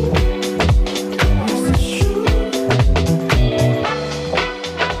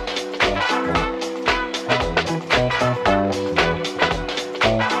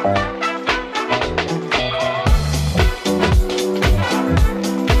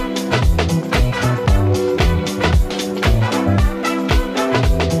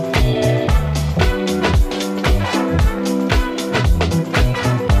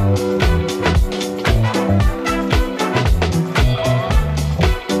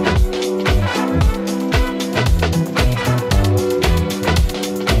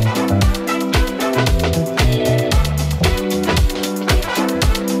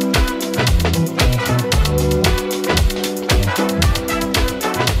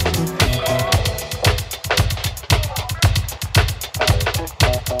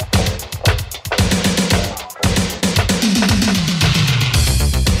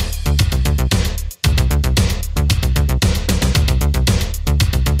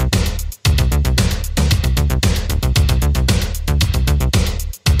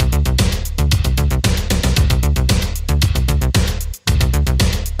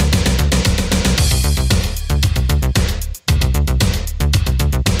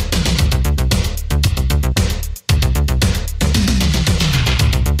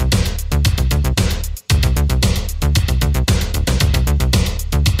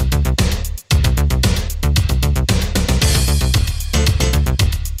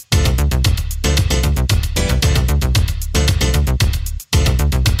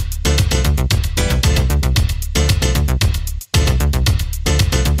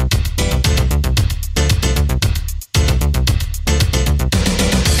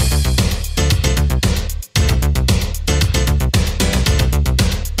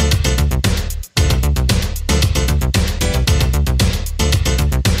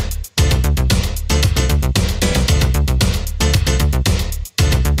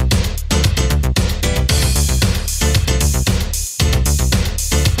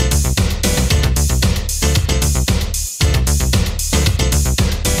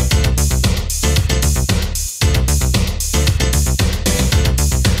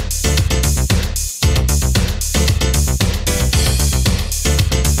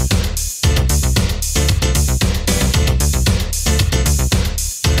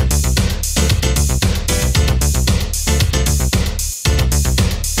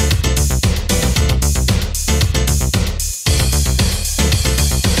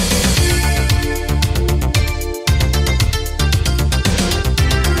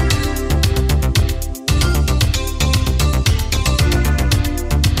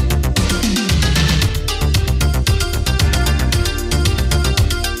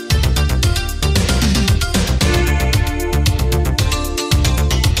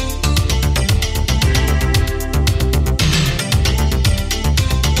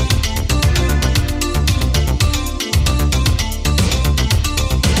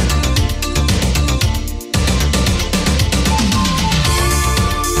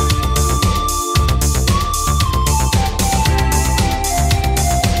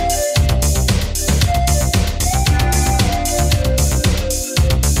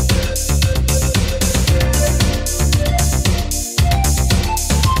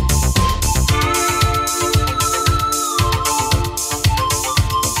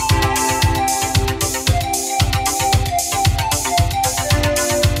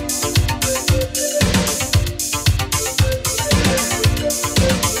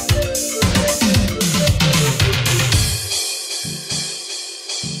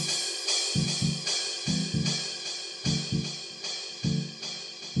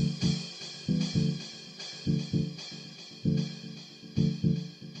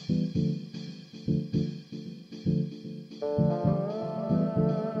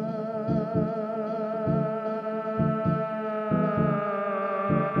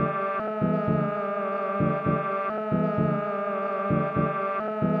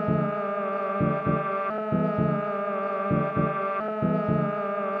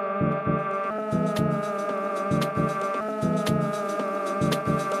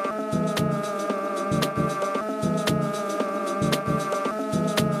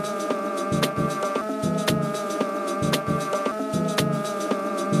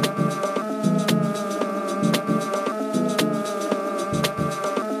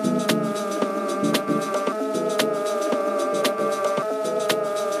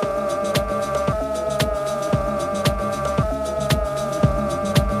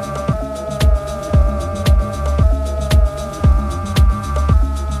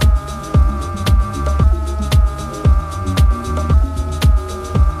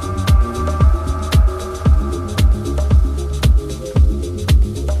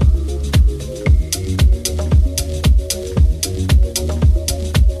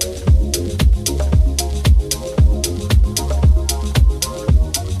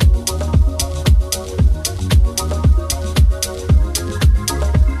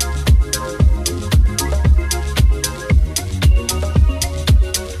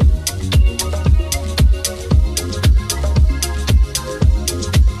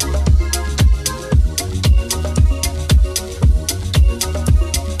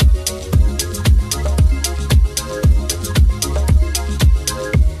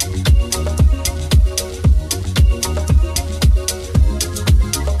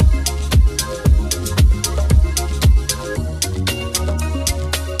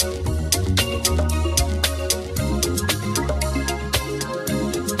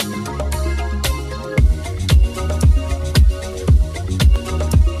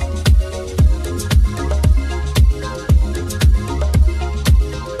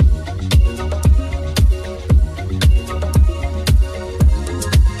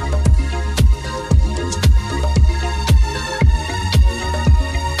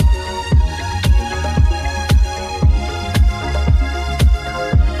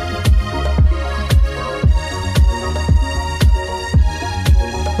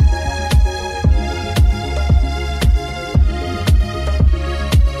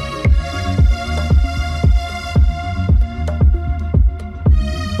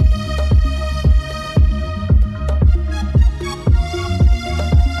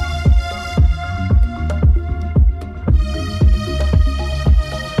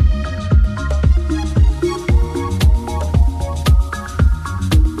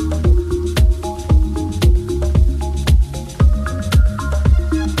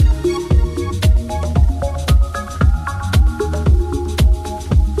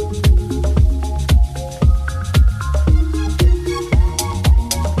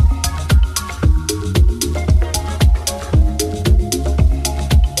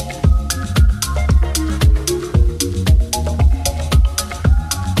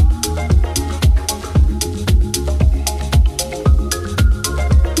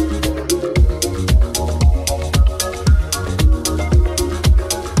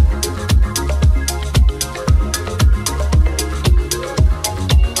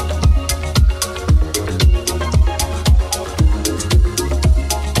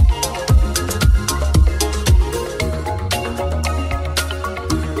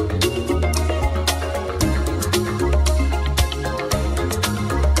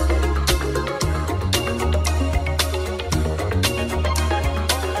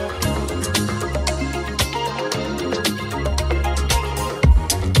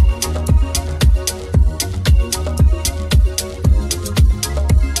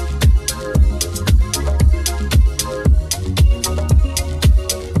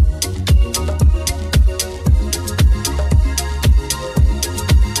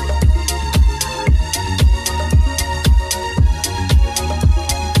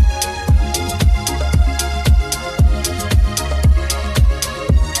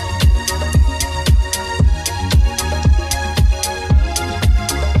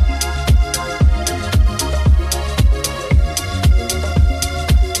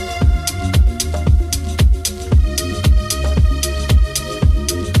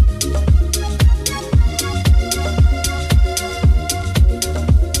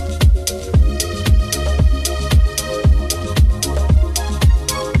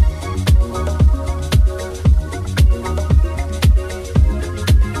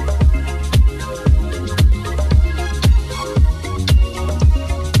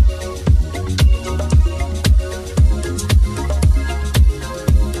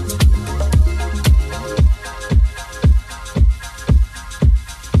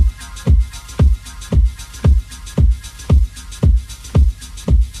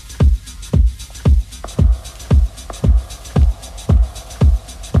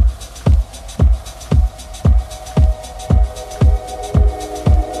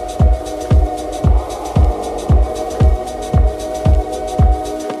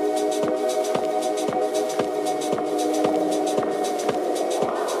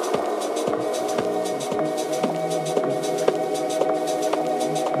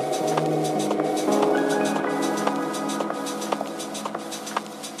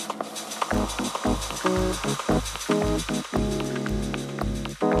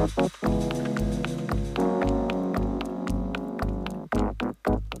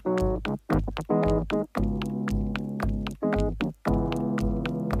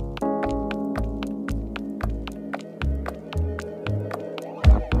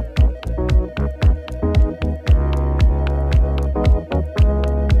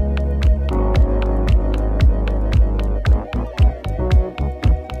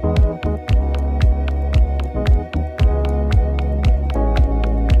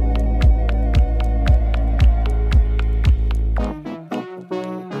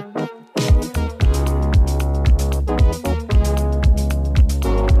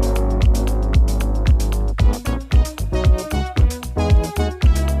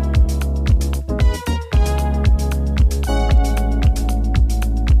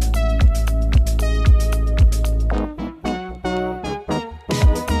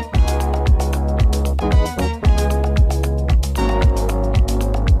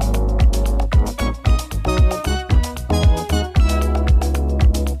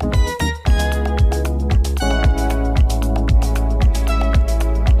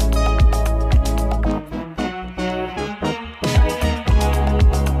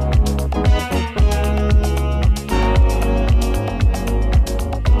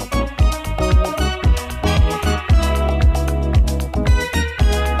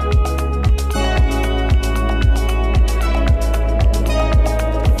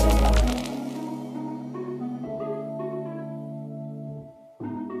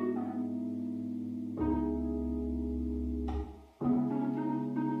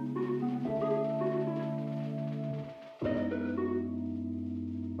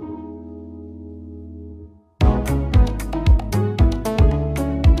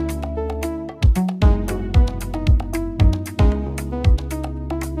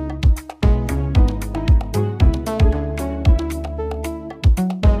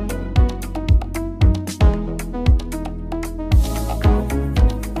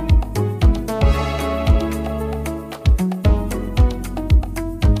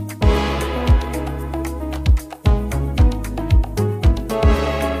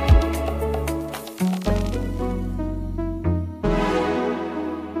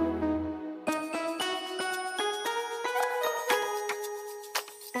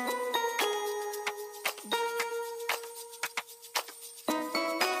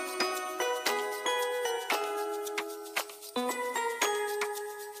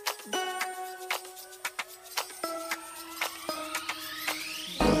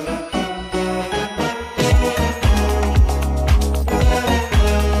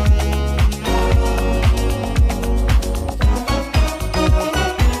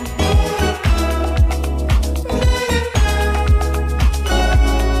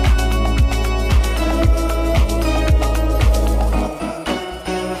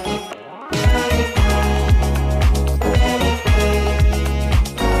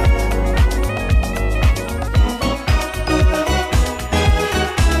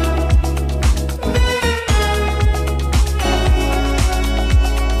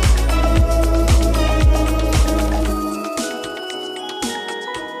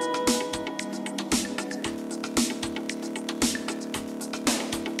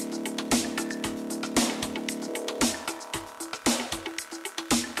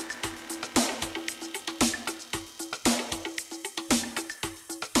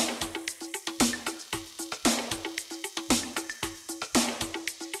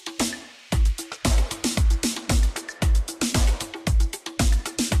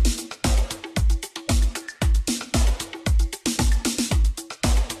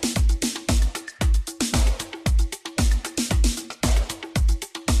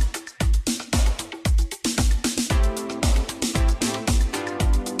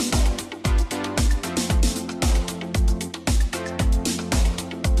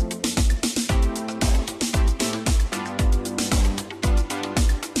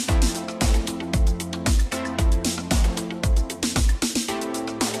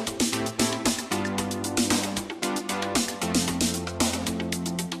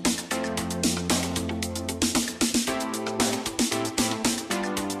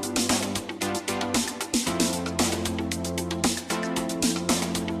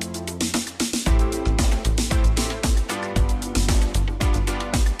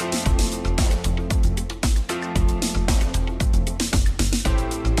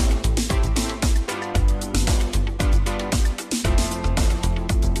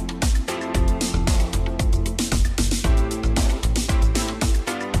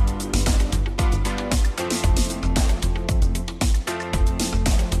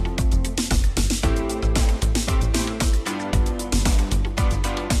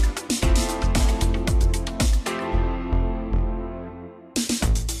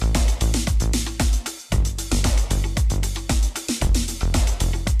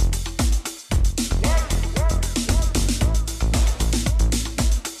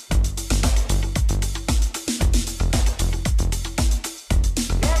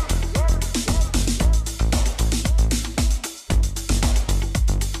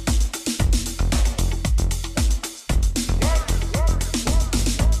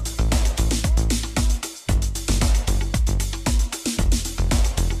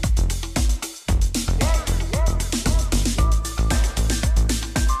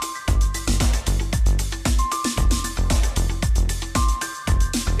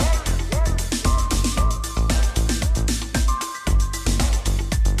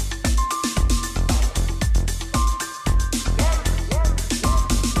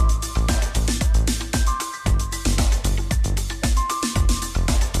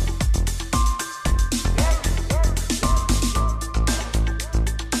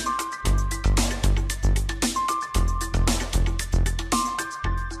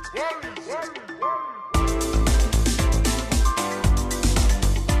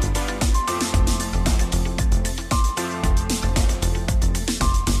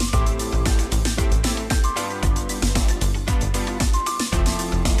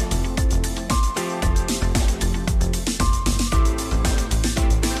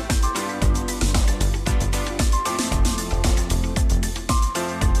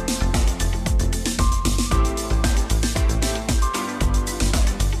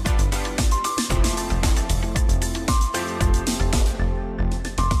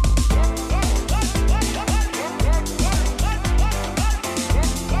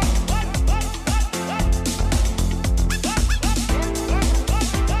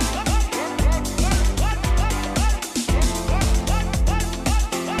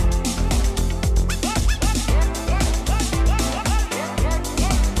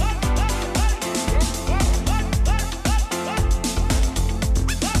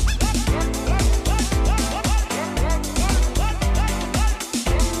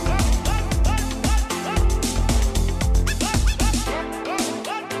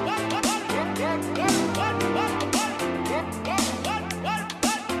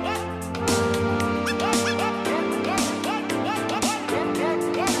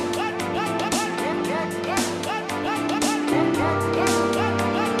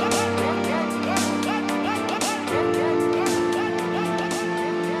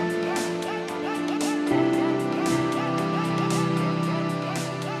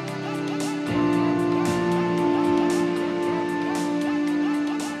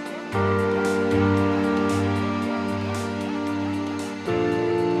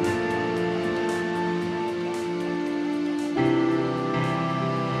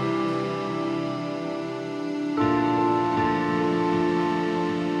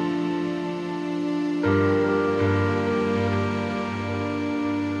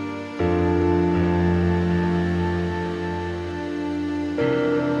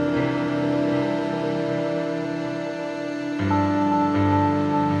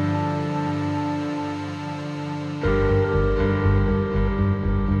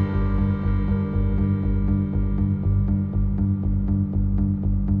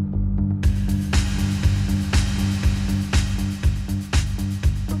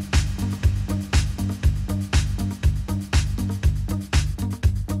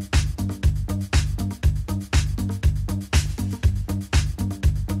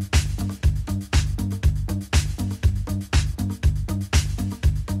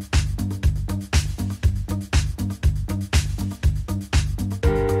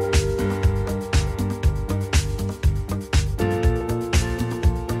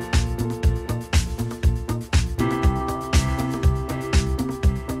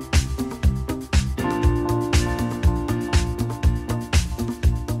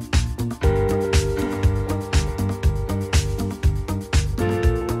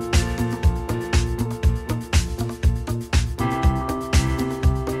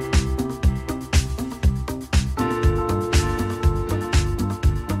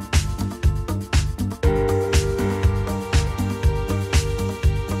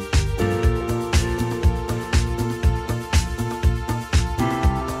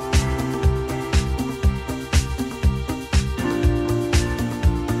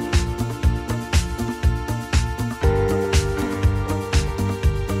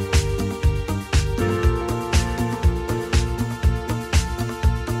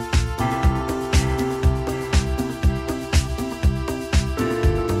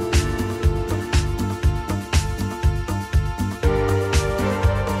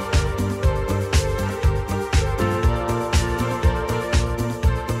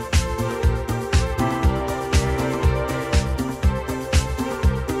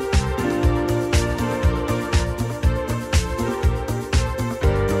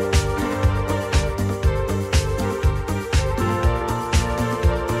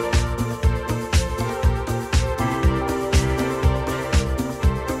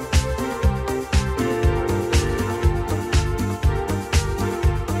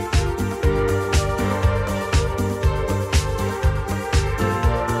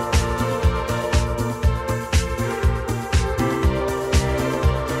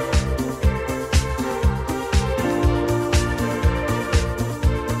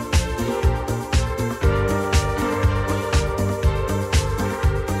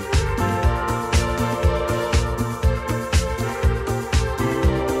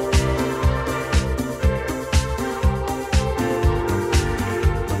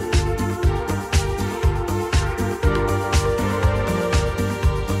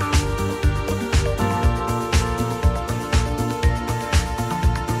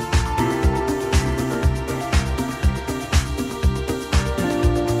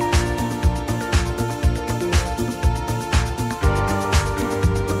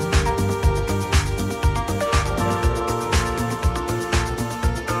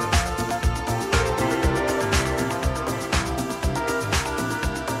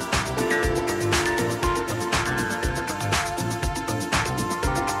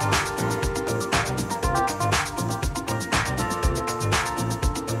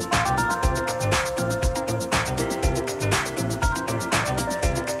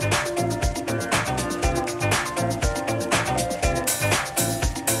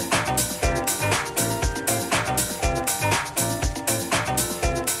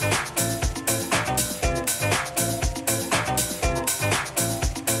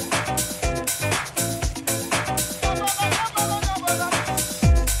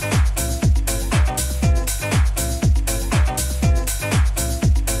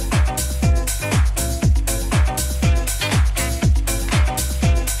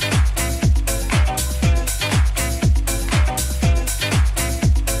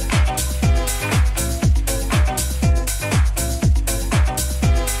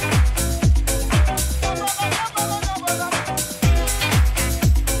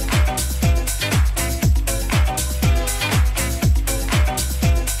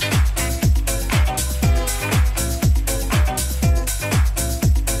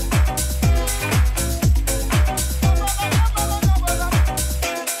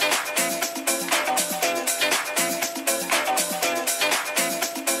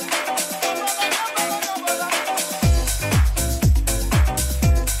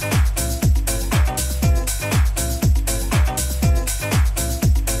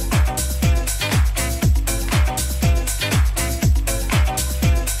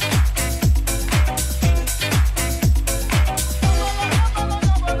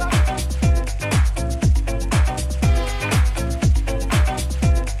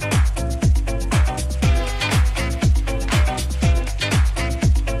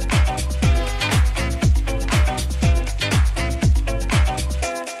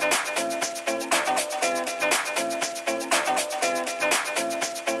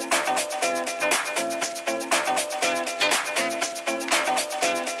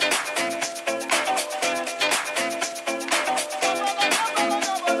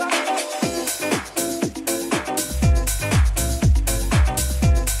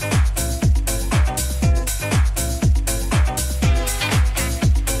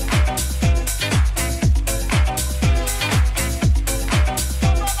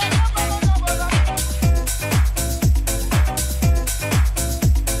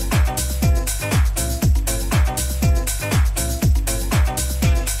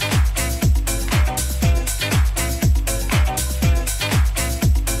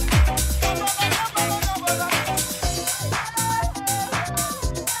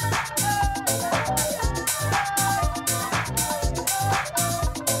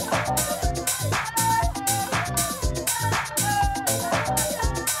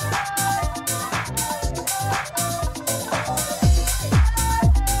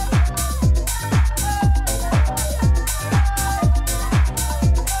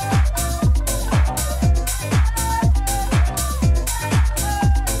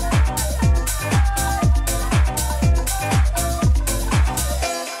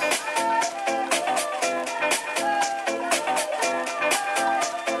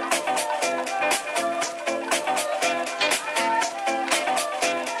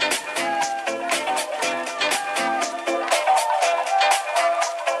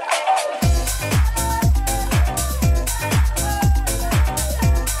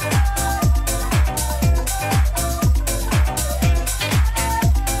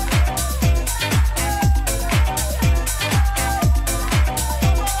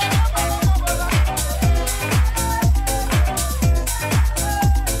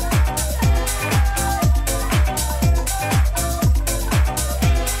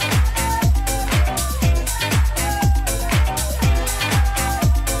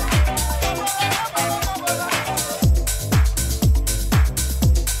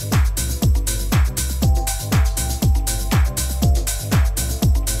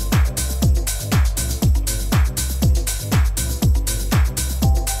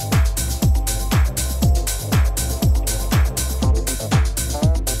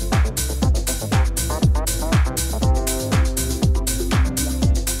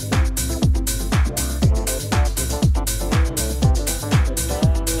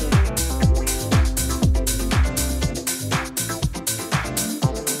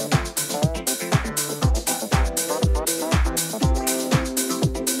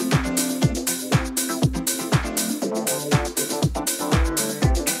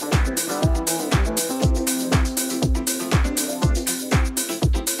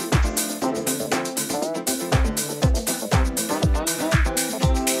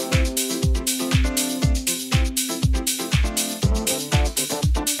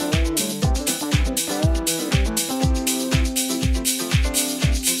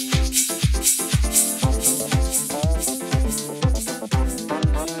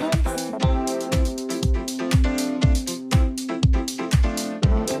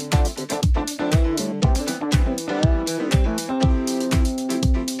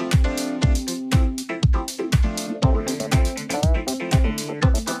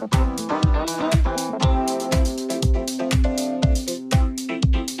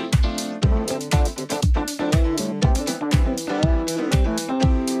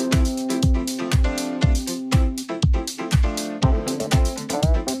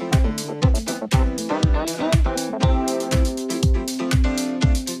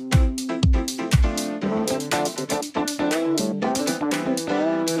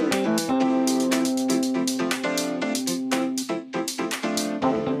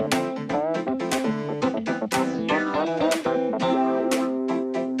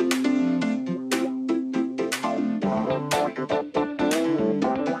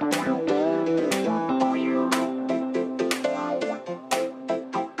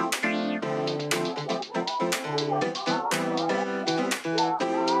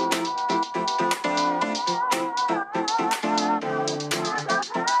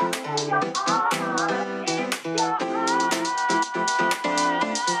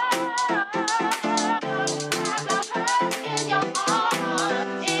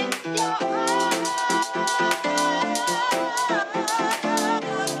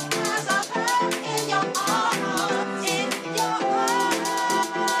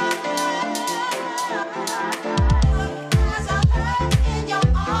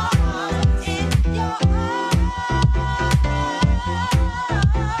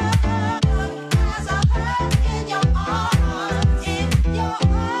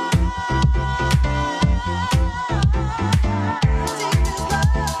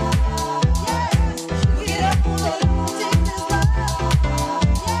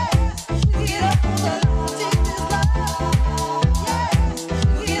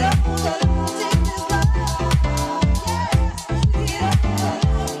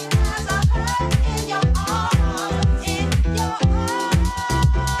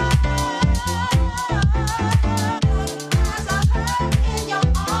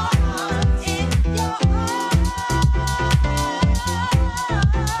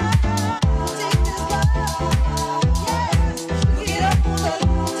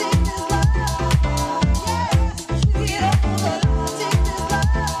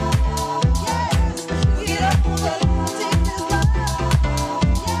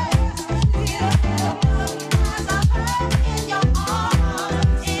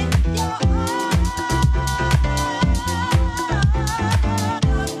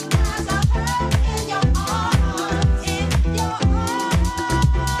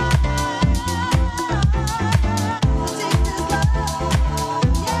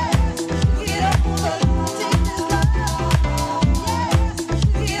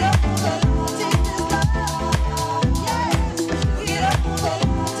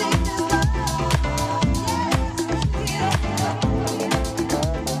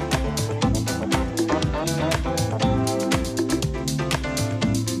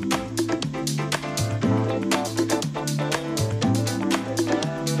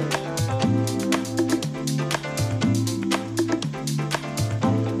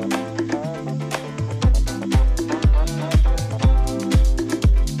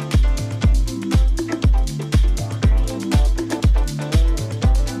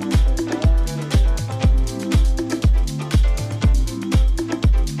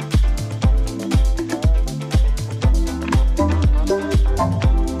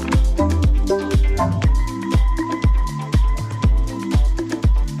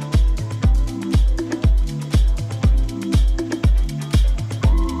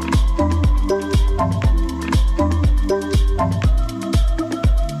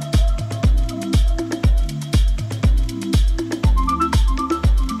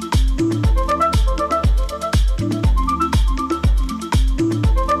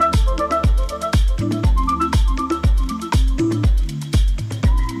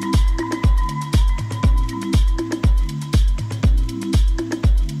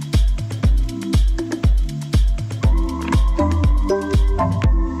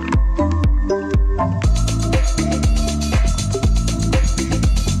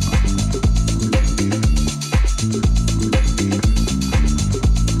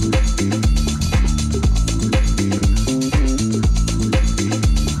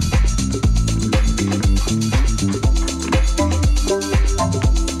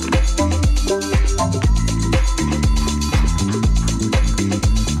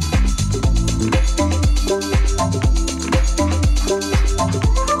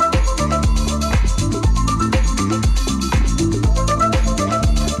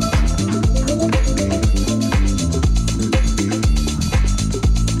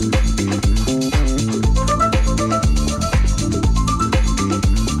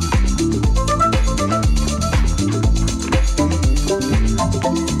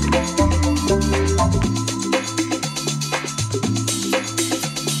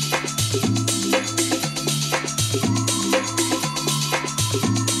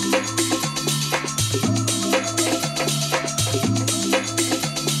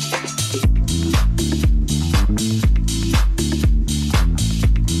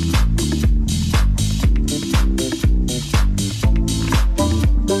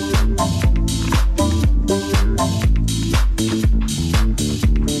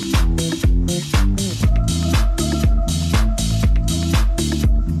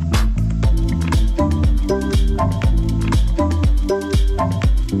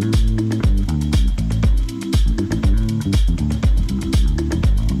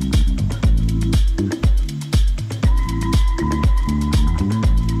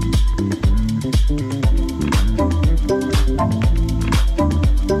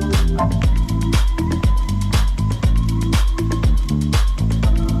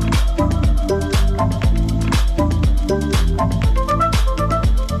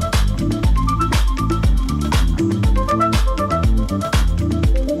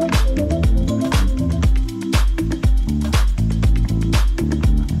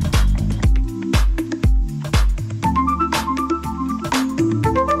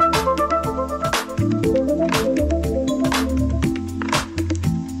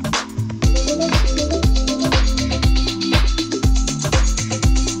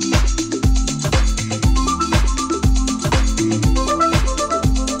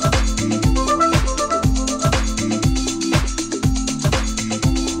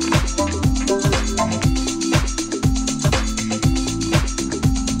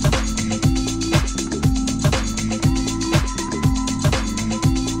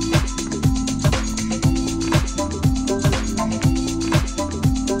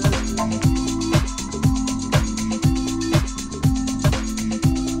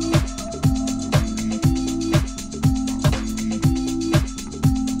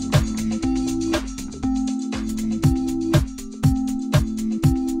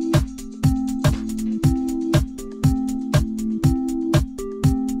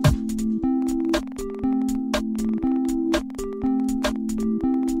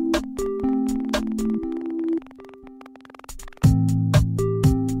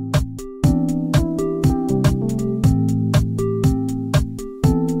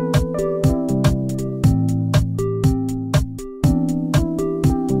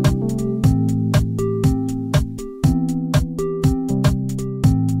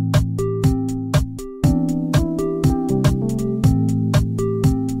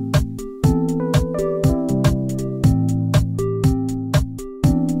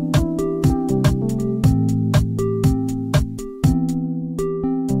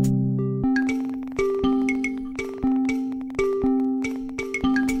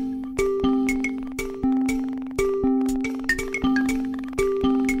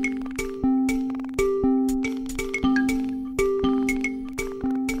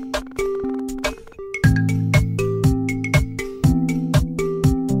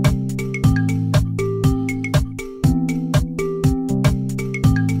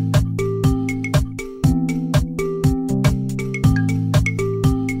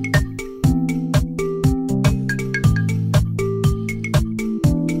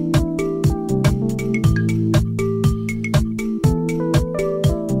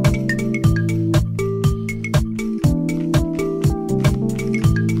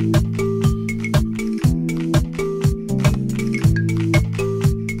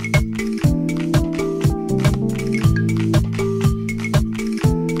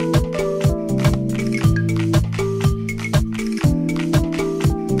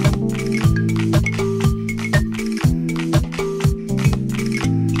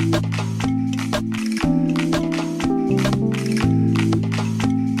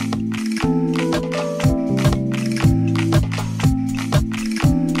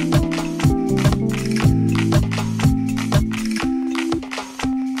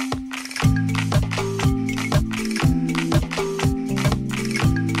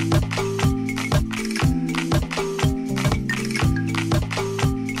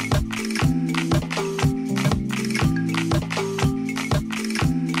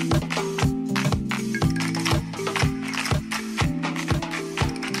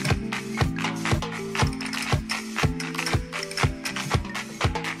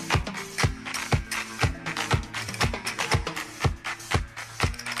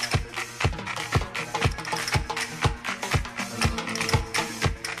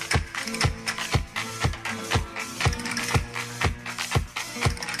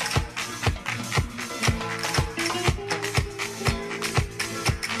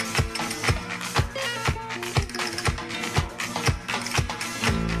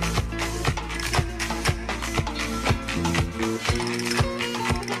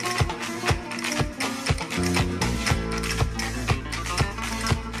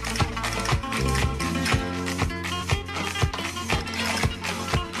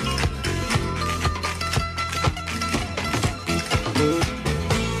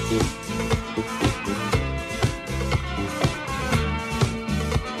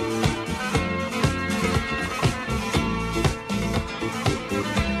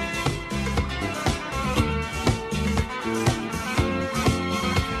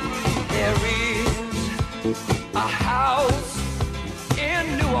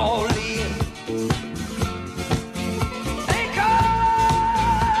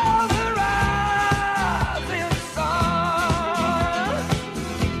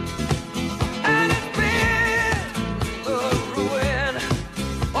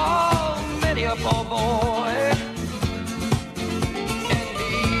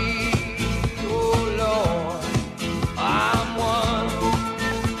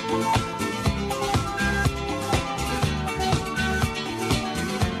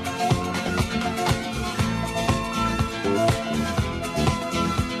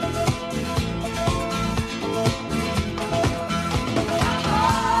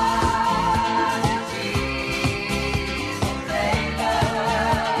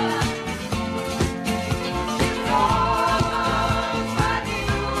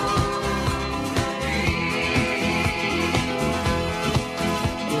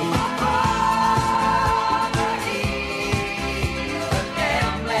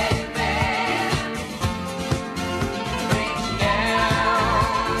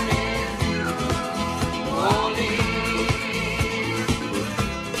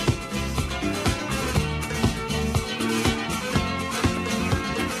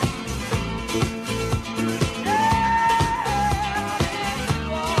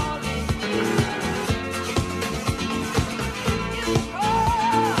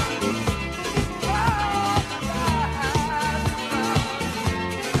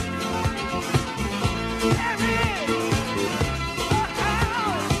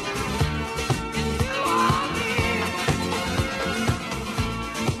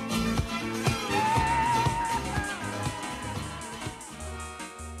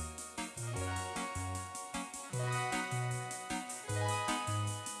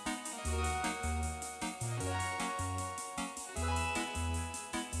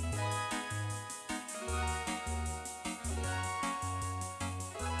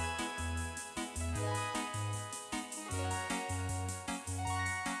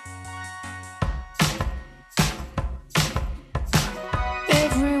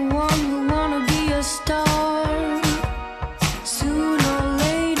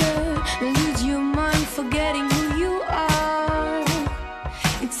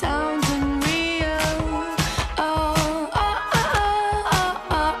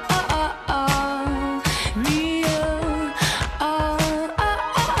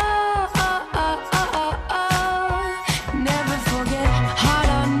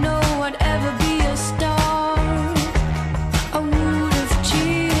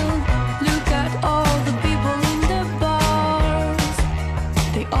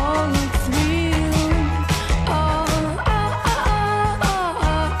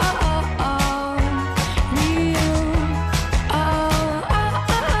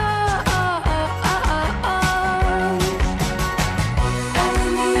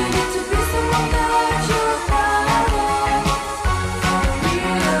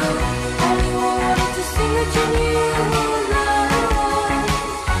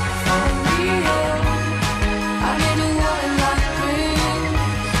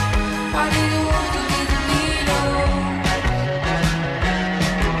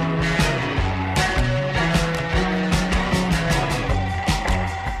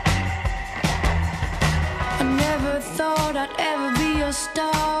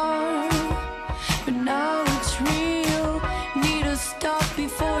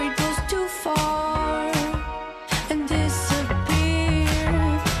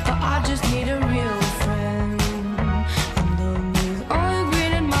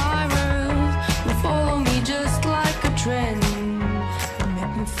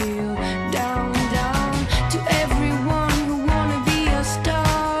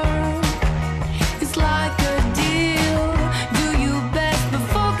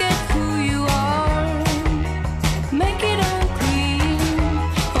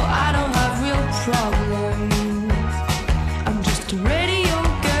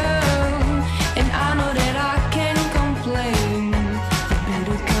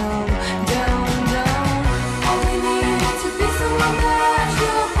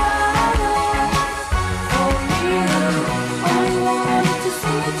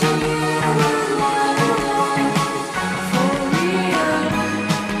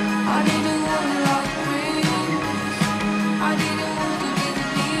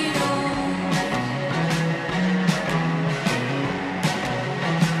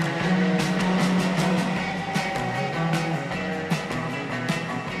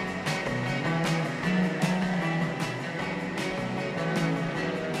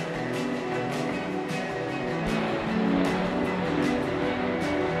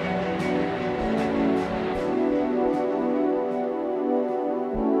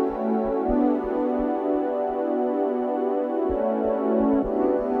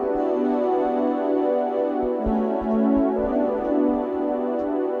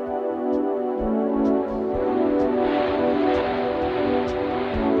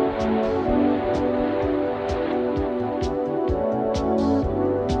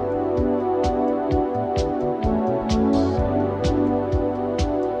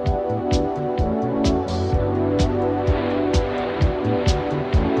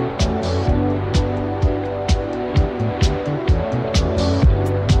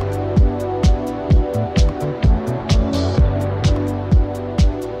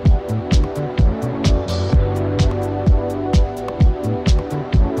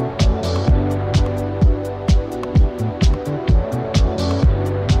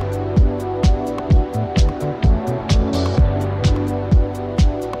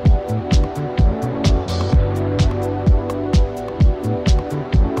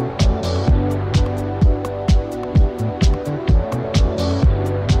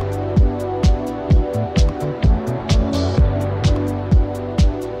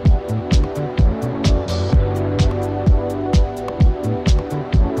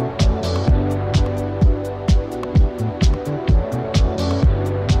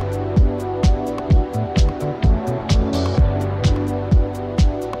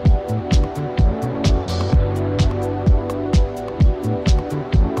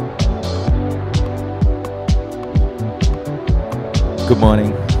Good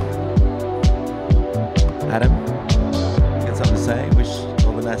morning. Adam, you got something to say? Wish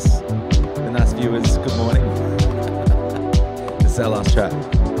all the nice viewers good morning. This is our last track.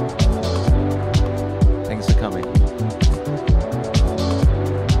 Thanks for coming.